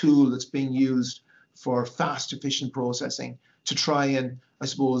tool that's being used for fast, efficient processing to try and, I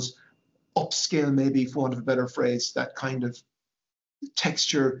suppose, upscale, maybe for want of a better phrase, that kind of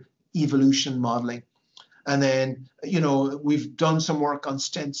texture evolution modeling. And then, we've done some work on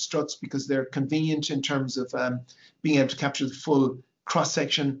stent struts because they're convenient in terms of being able to capture the full cross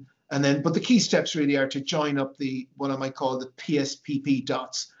section. And then, but the key steps really are to join up what I might call the PSPP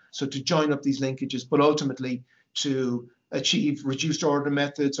dots. So to join up these linkages, but ultimately to achieve reduced order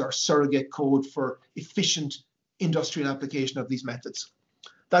methods or surrogate code for efficient industrial application of these methods.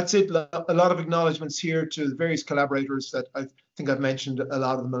 That's it. A lot of acknowledgements here to the various collaborators that I think I've mentioned, a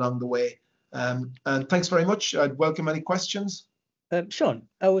lot of them along the way. And thanks very much. I'd welcome any questions. Seán,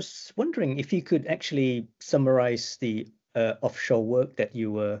 I was wondering if you could actually summarize the offshore work that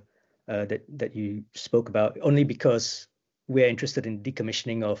you were that you spoke about, only because we're interested in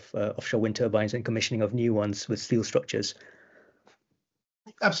decommissioning of offshore wind turbines and commissioning of new ones with steel structures.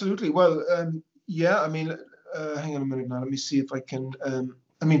 Absolutely. Well, yeah, I mean, hang on a minute now. Let me see if I can.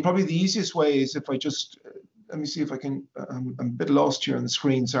 I mean, probably the easiest way is if I just, let me see if I can, I'm a bit lost here on the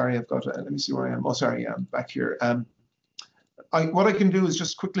screen. Sorry, I've got, let me see where I am. Oh, sorry, I'm back here. What I can do is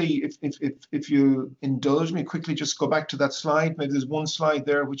just quickly, if you indulge me, quickly just go back to that slide. Maybe there's one slide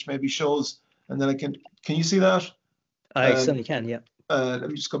there which maybe shows, and then can you see that? I certainly can, yeah. Let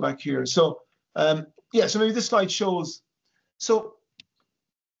me just go back here. So, yeah, so maybe this slide shows, so,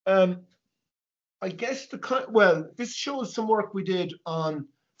 I guess this shows some work we did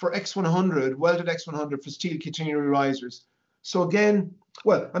for X100, welded X100 for steel catenary risers. So again,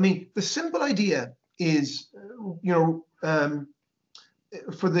 well, I mean, the simple idea is,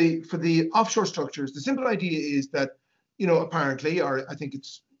 for the offshore structures, the simple idea is that, apparently, or I think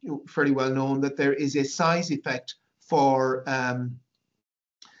it's fairly well known, that there is a size effect for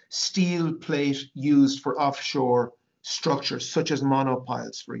steel plate used for offshore structures, such as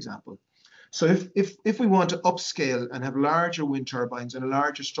monopiles, for example. So if we want to upscale and have larger wind turbines and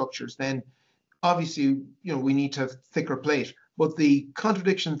larger structures, then obviously, we need to have thicker plate. But the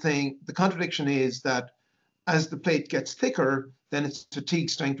contradiction is that as the plate gets thicker, then its fatigue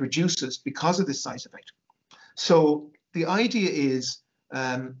strength reduces because of this size effect. So the idea is,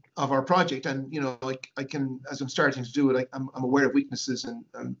 of our project. And, I can, as I'm starting to do it, I'm aware of weaknesses, and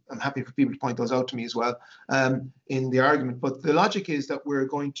I'm happy for people to point those out to me as well in the argument. But the logic is that we're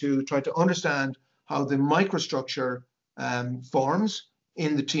going to try to understand how the microstructure forms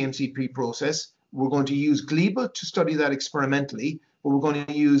in the TMCP process. We're going to use Gleba to study that experimentally, but we're going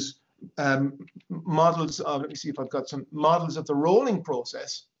to use models of, let me see if I've got some models of the rolling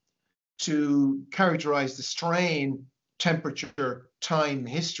process to characterize the strain, temperature, time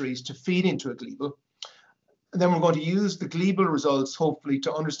histories to feed into a Gleba. And then we're going to use the Gleba results, hopefully,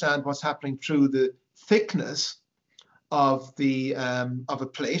 to understand what's happening through the thickness of a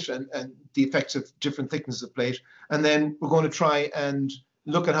plate and the effects of different thicknesses of plate. And then we're going to try and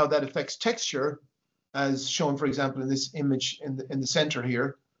look at how that affects texture, as shown, for example, in this image in the center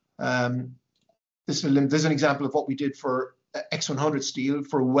here. This is an example of what we did for X100 steel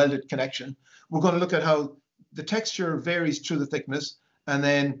for a welded connection. We're going to look at how the texture varies through the thickness, and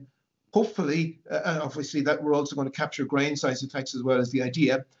then hopefully, and obviously that we're also going to capture grain size effects as well as the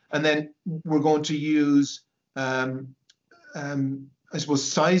idea. And then we're going to use, I suppose,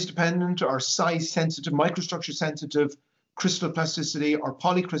 size dependent or size sensitive, microstructure sensitive crystal plasticity or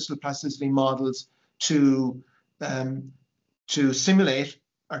polycrystal plasticity models to simulate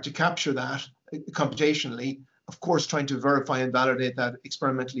or to capture that computationally. Of course, trying to verify and validate that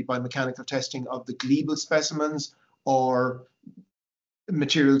experimentally by mechanical testing of the Glebal specimens or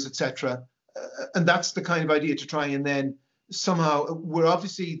materials, etc. And that's the kind of idea, to try and then somehow,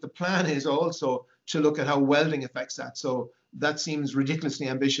 the plan is also to look at how welding affects that. So that seems ridiculously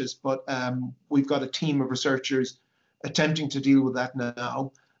ambitious, but we've got a team of researchers attempting to deal with that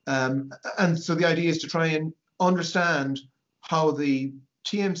now. And so the idea is to try and understand how the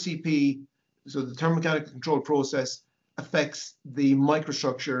TMCP, so the thermomechanical control process, affects the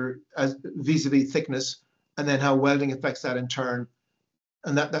microstructure as vis-a-vis thickness, and then how welding affects that in turn.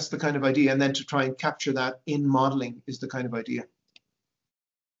 And that's the kind of idea. And then to try and capture that in modeling is the kind of idea.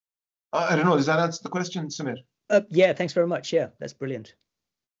 I don't know, does that answer the question, Sumit? Yeah, thanks very much. Yeah, that's brilliant.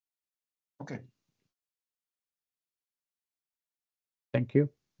 Okay. Thank you.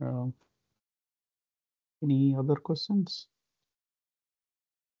 Any other questions?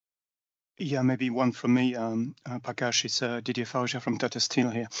 Yeah, maybe one from me. Prakash, it's Didier Farger from Tata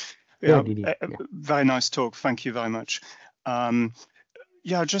Steel here. Yeah, Didier. Very nice talk. Thank you very much.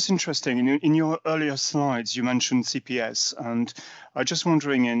 Yeah, just interesting. In your earlier slides, you mentioned CPS, and I'm just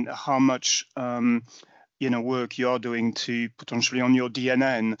wondering in how much work you are doing to potentially on your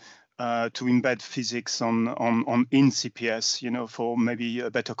DNN to embed physics on in CPS, for maybe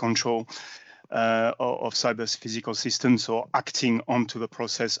a better control of cyber physical systems, or acting onto the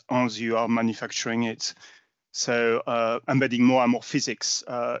process as you are manufacturing it. So embedding more and more physics,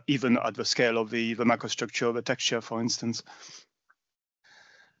 even at the scale of the microstructure, the texture, for instance.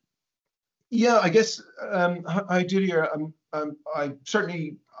 Yeah, I guess I did here. I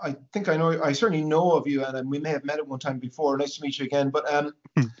certainly know of you, and we may have met at one time before. Nice to meet you again. But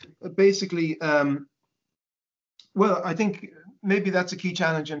basically, well, I think maybe that's a key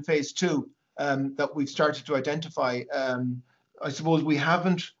challenge in phase 2 that we've started to identify. I suppose we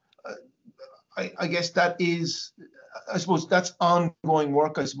haven't. I guess that is. I suppose that's ongoing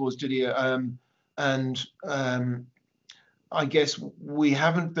work. I suppose, Didier, and. I guess we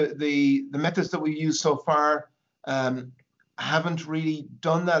haven't, the methods that we've used so far haven't really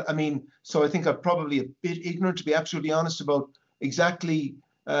done that. I mean, so I think I'm probably a bit ignorant, to be absolutely honest, about exactly,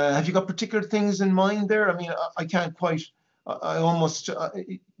 have you got particular things in mind there? I mean, I can't quite, I almost,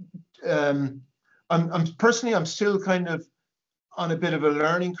 I'm personally, I'm still kind of on a bit of a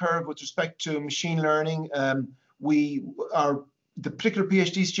learning curve with respect to machine learning. The particular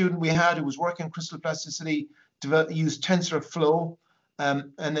PhD student we had who was working on crystal plasticity used TensorFlow,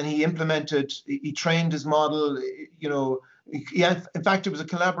 and then he trained his model. In fact, it was a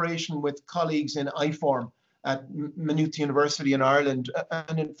collaboration with colleagues in IFORM at Maynooth University in Ireland,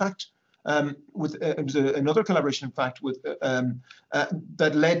 and in fact, it was another collaboration, in fact, with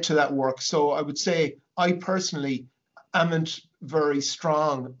that led to that work. So I would say I personally amn't very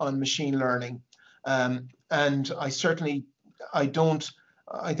strong on machine learning, and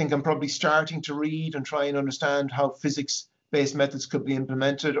I think I'm probably starting to read and try and understand how physics-based methods could be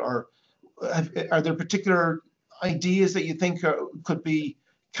implemented. Or are there particular ideas that you think could be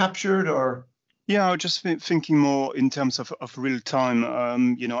captured? Or yeah, I was just thinking more in terms of real time.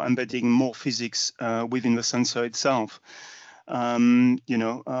 Embedding more physics within the sensor itself.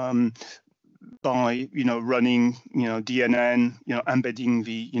 By running DNN, embedding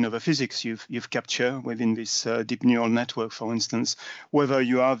the physics you've captured within this deep neural network, for instance, whether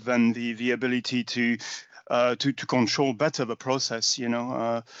you have then the ability to to control better the process,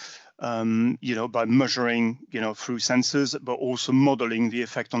 by measuring, through sensors, but also modeling the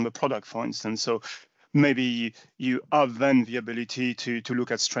effect on the product, for instance. So maybe you have then the ability to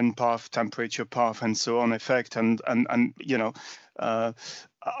look at strain path, temperature path, and so on effect, and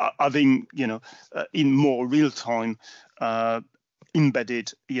having, in more real time,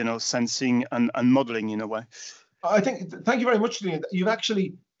 embedded, sensing and modeling in a way. Thank you very much, Lee. You've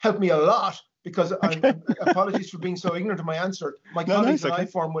actually helped me a lot, because apologies for being so ignorant of my answer. My colleagues in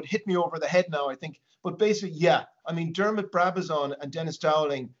IFORM would hit me over the head now, I think. But basically, yeah, I mean, Dermot Brabazon and Dennis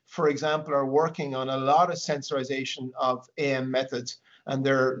Dowling, for example, are working on a lot of sensorization of AM methods, and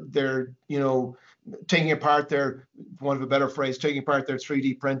they're taking apart their, for want of a better phrase, taking apart their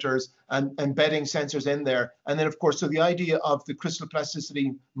 3D printers and embedding sensors in there. And then, of course, so the idea of the crystal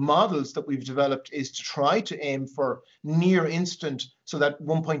plasticity models that we've developed is to try to aim for near instant, so that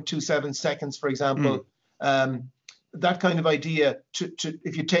 1.27 seconds, for example, that kind of idea, to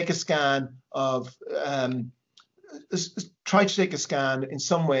if you take a scan of, try to take a scan in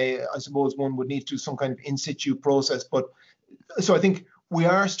some way, I suppose one would need to do some kind of in situ process. But so I think we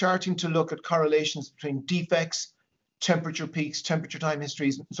are starting to look at correlations between defects, temperature peaks, temperature time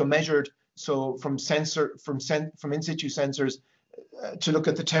histories, so measured, so from in situ sensors, to look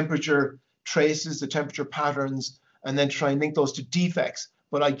at the temperature traces, the temperature patterns, and then try and link those to defects.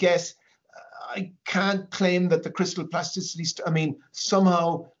 But I guess I can't claim that the crystal plasticity,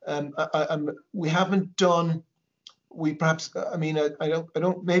 somehow we haven't done. We perhaps, I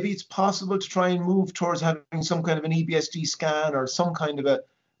don't, maybe it's possible to try and move towards having some kind of an EBSD scan or some kind of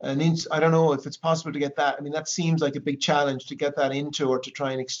I don't know if it's possible to get that. I mean, that seems like a big challenge to get that into, or to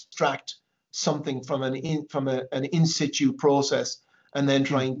try and extract something from an in situ process and then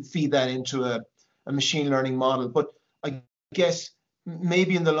try and feed that into a machine learning model. But I guess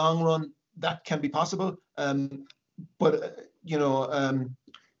maybe in the long run that can be possible.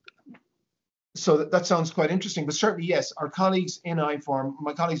 So that sounds quite interesting, but certainly, yes, my colleagues in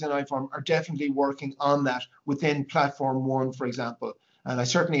IFORM are definitely working on that within Platform 1, for example. And I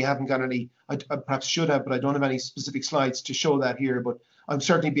certainly haven't got any, I perhaps should have, but I don't have any specific slides to show that here. But I'd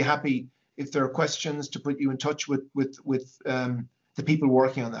certainly be happy, if there are questions, to put you in touch with the people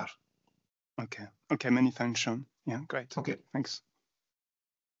working on that. Okay, many thanks, Seán. Yeah, great. Okay, thanks.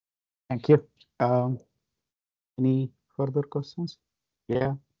 Thank you. Any further questions?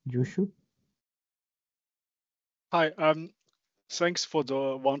 Yeah, Jushu. Hi, thanks for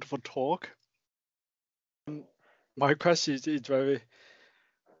the wonderful talk. My question is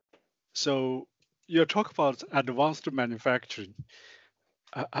so you talk about advanced manufacturing.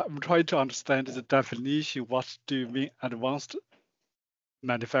 I'm trying to understand the definition. What do you mean advanced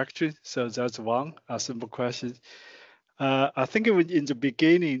manufacturing? So that's a simple question. I think in the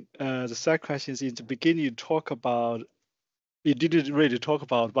beginning, the second question is, in the beginning you didn't really talk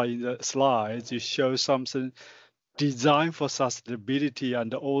about, but in the slides you show something, design for sustainability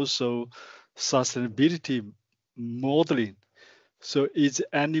and also sustainability modeling. So is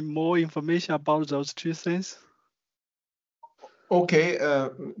any more information about those two things? Okay,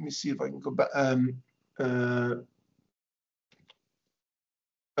 let me see if I can go back.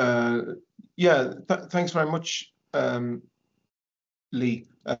 Thanks very much, Lee.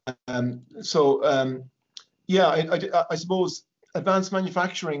 I suppose advanced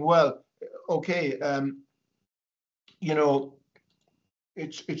manufacturing, well, okay,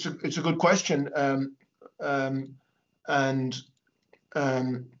 it's a good question, and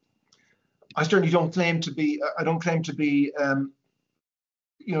I certainly don't claim to be. I don't claim to be,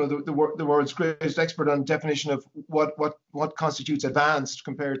 the world's greatest expert on definition of what constitutes advanced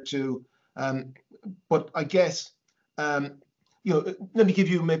compared to. But I guess, let me give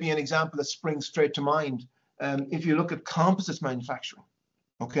you maybe an example that springs straight to mind. If you look at composites manufacturing,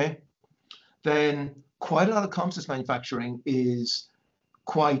 okay, then quite a lot of composites manufacturing is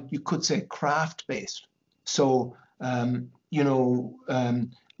quite, you could say, craft-based. So,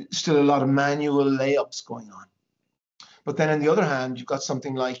 still a lot of manual layups going on. But then on the other hand, you've got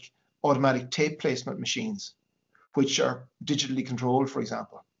something like automatic tape placement machines, which are digitally controlled, for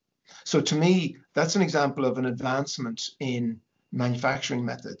example. So to me, that's an example of an advancement in manufacturing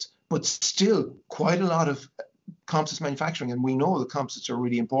methods, but still quite a lot of composites manufacturing. And we know the composites are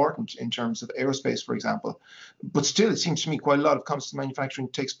really important in terms of aerospace, for example. But still, it seems to me quite a lot of composites manufacturing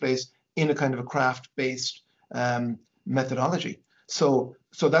takes place in a kind of a craft-based methodology. So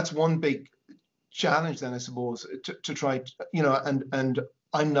that's one big challenge then, I suppose, to try, and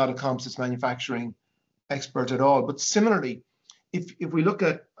I'm not a composites manufacturing expert at all. But similarly, if we look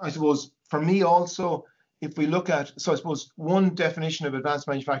at, I suppose, for me also, if we look at, so I suppose one definition of advanced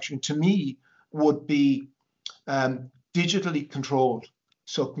manufacturing to me would be digitally controlled,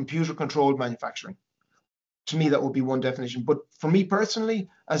 so computer controlled manufacturing. To me, that would be one definition. But for me personally,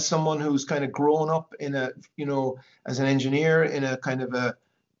 as someone who's kind of grown up in a, as an engineer in a kind of a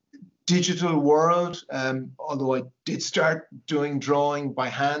digital world, although I did start doing drawing by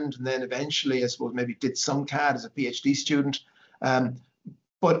hand, and then eventually, I suppose, maybe did some CAD as a PhD student.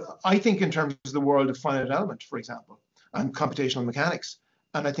 But I think in terms of the world of finite element, for example, and computational mechanics.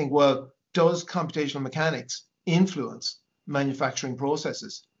 And I think, well, does computational mechanics influence manufacturing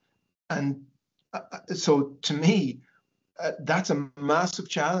processes? And so to me, that's a massive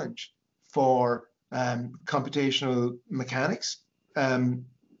challenge for computational mechanics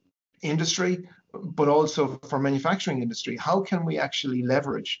industry, but also for manufacturing industry. How can we actually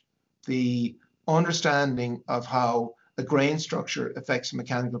leverage the understanding of how a grain structure affects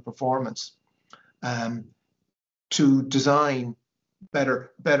mechanical performance to design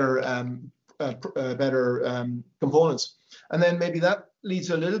better components? And then maybe that leads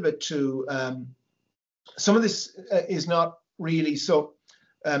a little bit to some of this is not really so.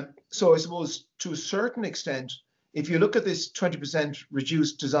 So I suppose to a certain extent, if you look at this 20%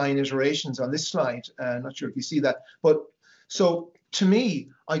 reduced design iterations on this slide, I'm not sure if you see that, but so to me,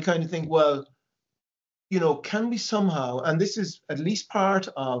 I kind of think, well, can we somehow, and this is at least part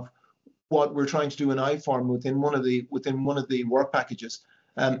of what we're trying to do in iForm within one of the work packages,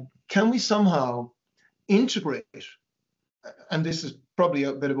 can we somehow integrate, and this is probably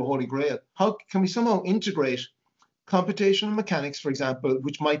a bit of a holy grail, how can we somehow integrate computational mechanics, for example,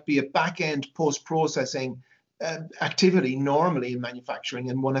 which might be a back-end post-processing activity normally in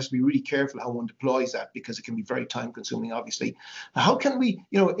manufacturing, and one has to be really careful how one deploys that because it can be very time-consuming, obviously. How can we,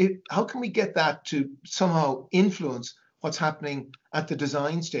 how can we get that to somehow influence what's happening at the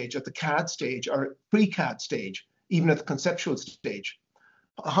design stage, at the CAD stage, or pre-CAD stage, even at the conceptual stage?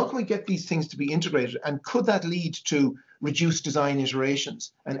 How can we get these things to be integrated, and could that lead to reduced design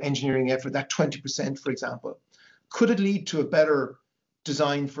iterations and engineering effort, that 20%, for example? Could it lead to a better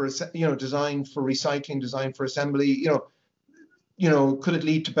design for design for recycling, design for assembly? Could it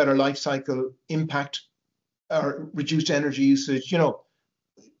lead to better life cycle impact or reduced energy usage?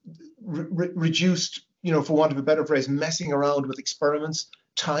 Reduced, for want of a better phrase, messing around with experiments,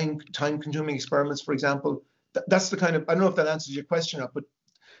 time-consuming experiments, for example. That's the kind of, I don't know if that answers your question, but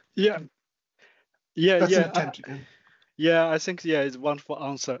yeah, that's yeah, an attempt. I think it's a wonderful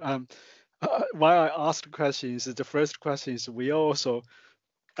answer. Why I asked the question is the first question is we also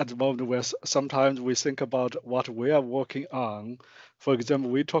at the moment where sometimes we think about what we are working on. For example,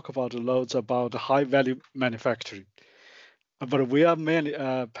 we talk about loads about high value manufacturing, but we are mainly,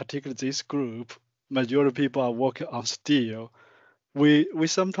 particularly this group, majority of people are working on steel. We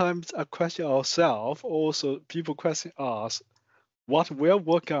sometimes question ourselves, also people question us, what we are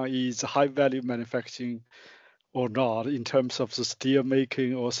working on is high value manufacturing or not in terms of the steel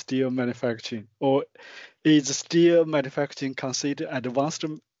making or steel manufacturing, or is steel manufacturing considered advanced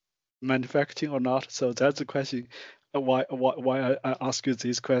manufacturing or not? So that's the question. Why I ask you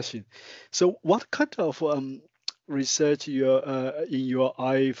this question. So what kind of research in your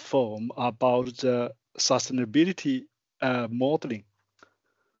iForm about the sustainability modeling?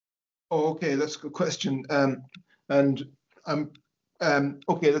 Oh, okay, that's a good question. And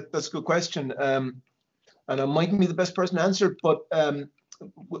okay, that's a good question. And I mightn't be the best person to answer, but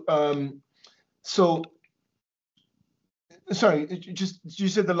so sorry, just you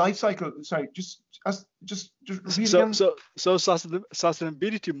said the life cycle. Sorry, just repeat again. So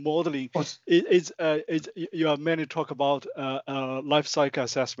sustainability modeling is you are mainly talk about life cycle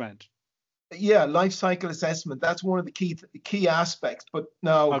assessment. Yeah, life cycle assessment. That's one of the key aspects. But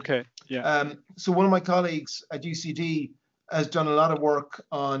now, okay, yeah. So one of my colleagues at UCD has done a lot of work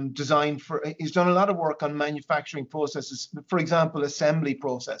on design for. He's done a lot of work on manufacturing processes, for example, assembly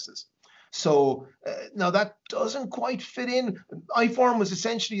processes. So now that doesn't quite fit in. iForm was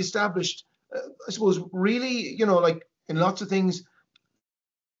essentially established, I suppose, really, like in lots of things,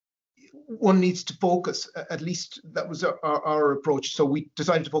 one needs to focus, at least that was our approach. So we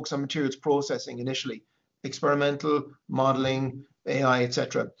decided to focus on materials processing initially, experimental, modeling, AI,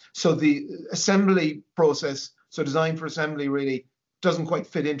 etc. So the assembly process, so design for assembly really doesn't quite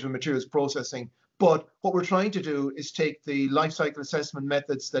fit into materials processing. But what we're trying to do is take the life cycle assessment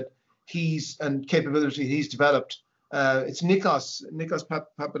methods that and capability he's developed. It's Nikos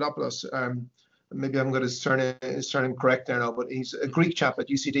Papadopoulos. Maybe I haven't got his surname correct there now, but he's a Greek chap at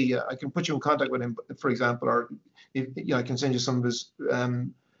UCD. I can put you in contact with him, for example, or I can send you some of his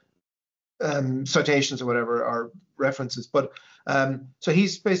citations or whatever, or references. But so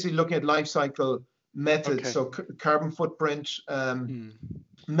he's basically looking at life cycle methods, so carbon footprint,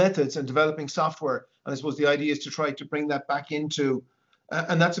 methods and developing software. And I suppose the idea is to try to bring that back into,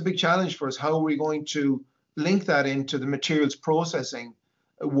 and that's a big challenge for us. How are we going to link that into the materials processing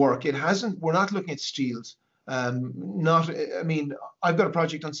work? We're not looking at steels. I mean, I've got a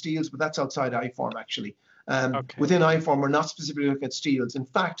project on steels, but that's outside IFORM actually. Within IFORM, we're not specifically looking at steels. In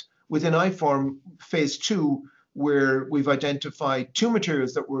fact, within IFORM phase 2, where we've identified 2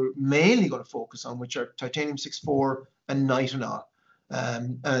 materials that we're mainly going to focus on, which are titanium 6-4 and nitinol.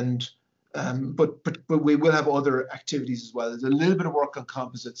 But we will have other activities as well. There's a little bit of work on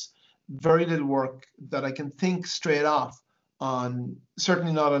composites, very little work that I can think straight off on,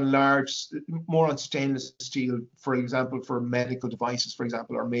 certainly not on large, more on stainless steel, for example, for medical devices, for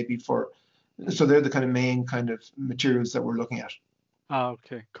example, or maybe so they're the kind of main kind of materials that we're looking at.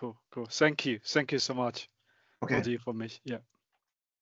 Okay, cool. Thank you so much for the information. Yeah.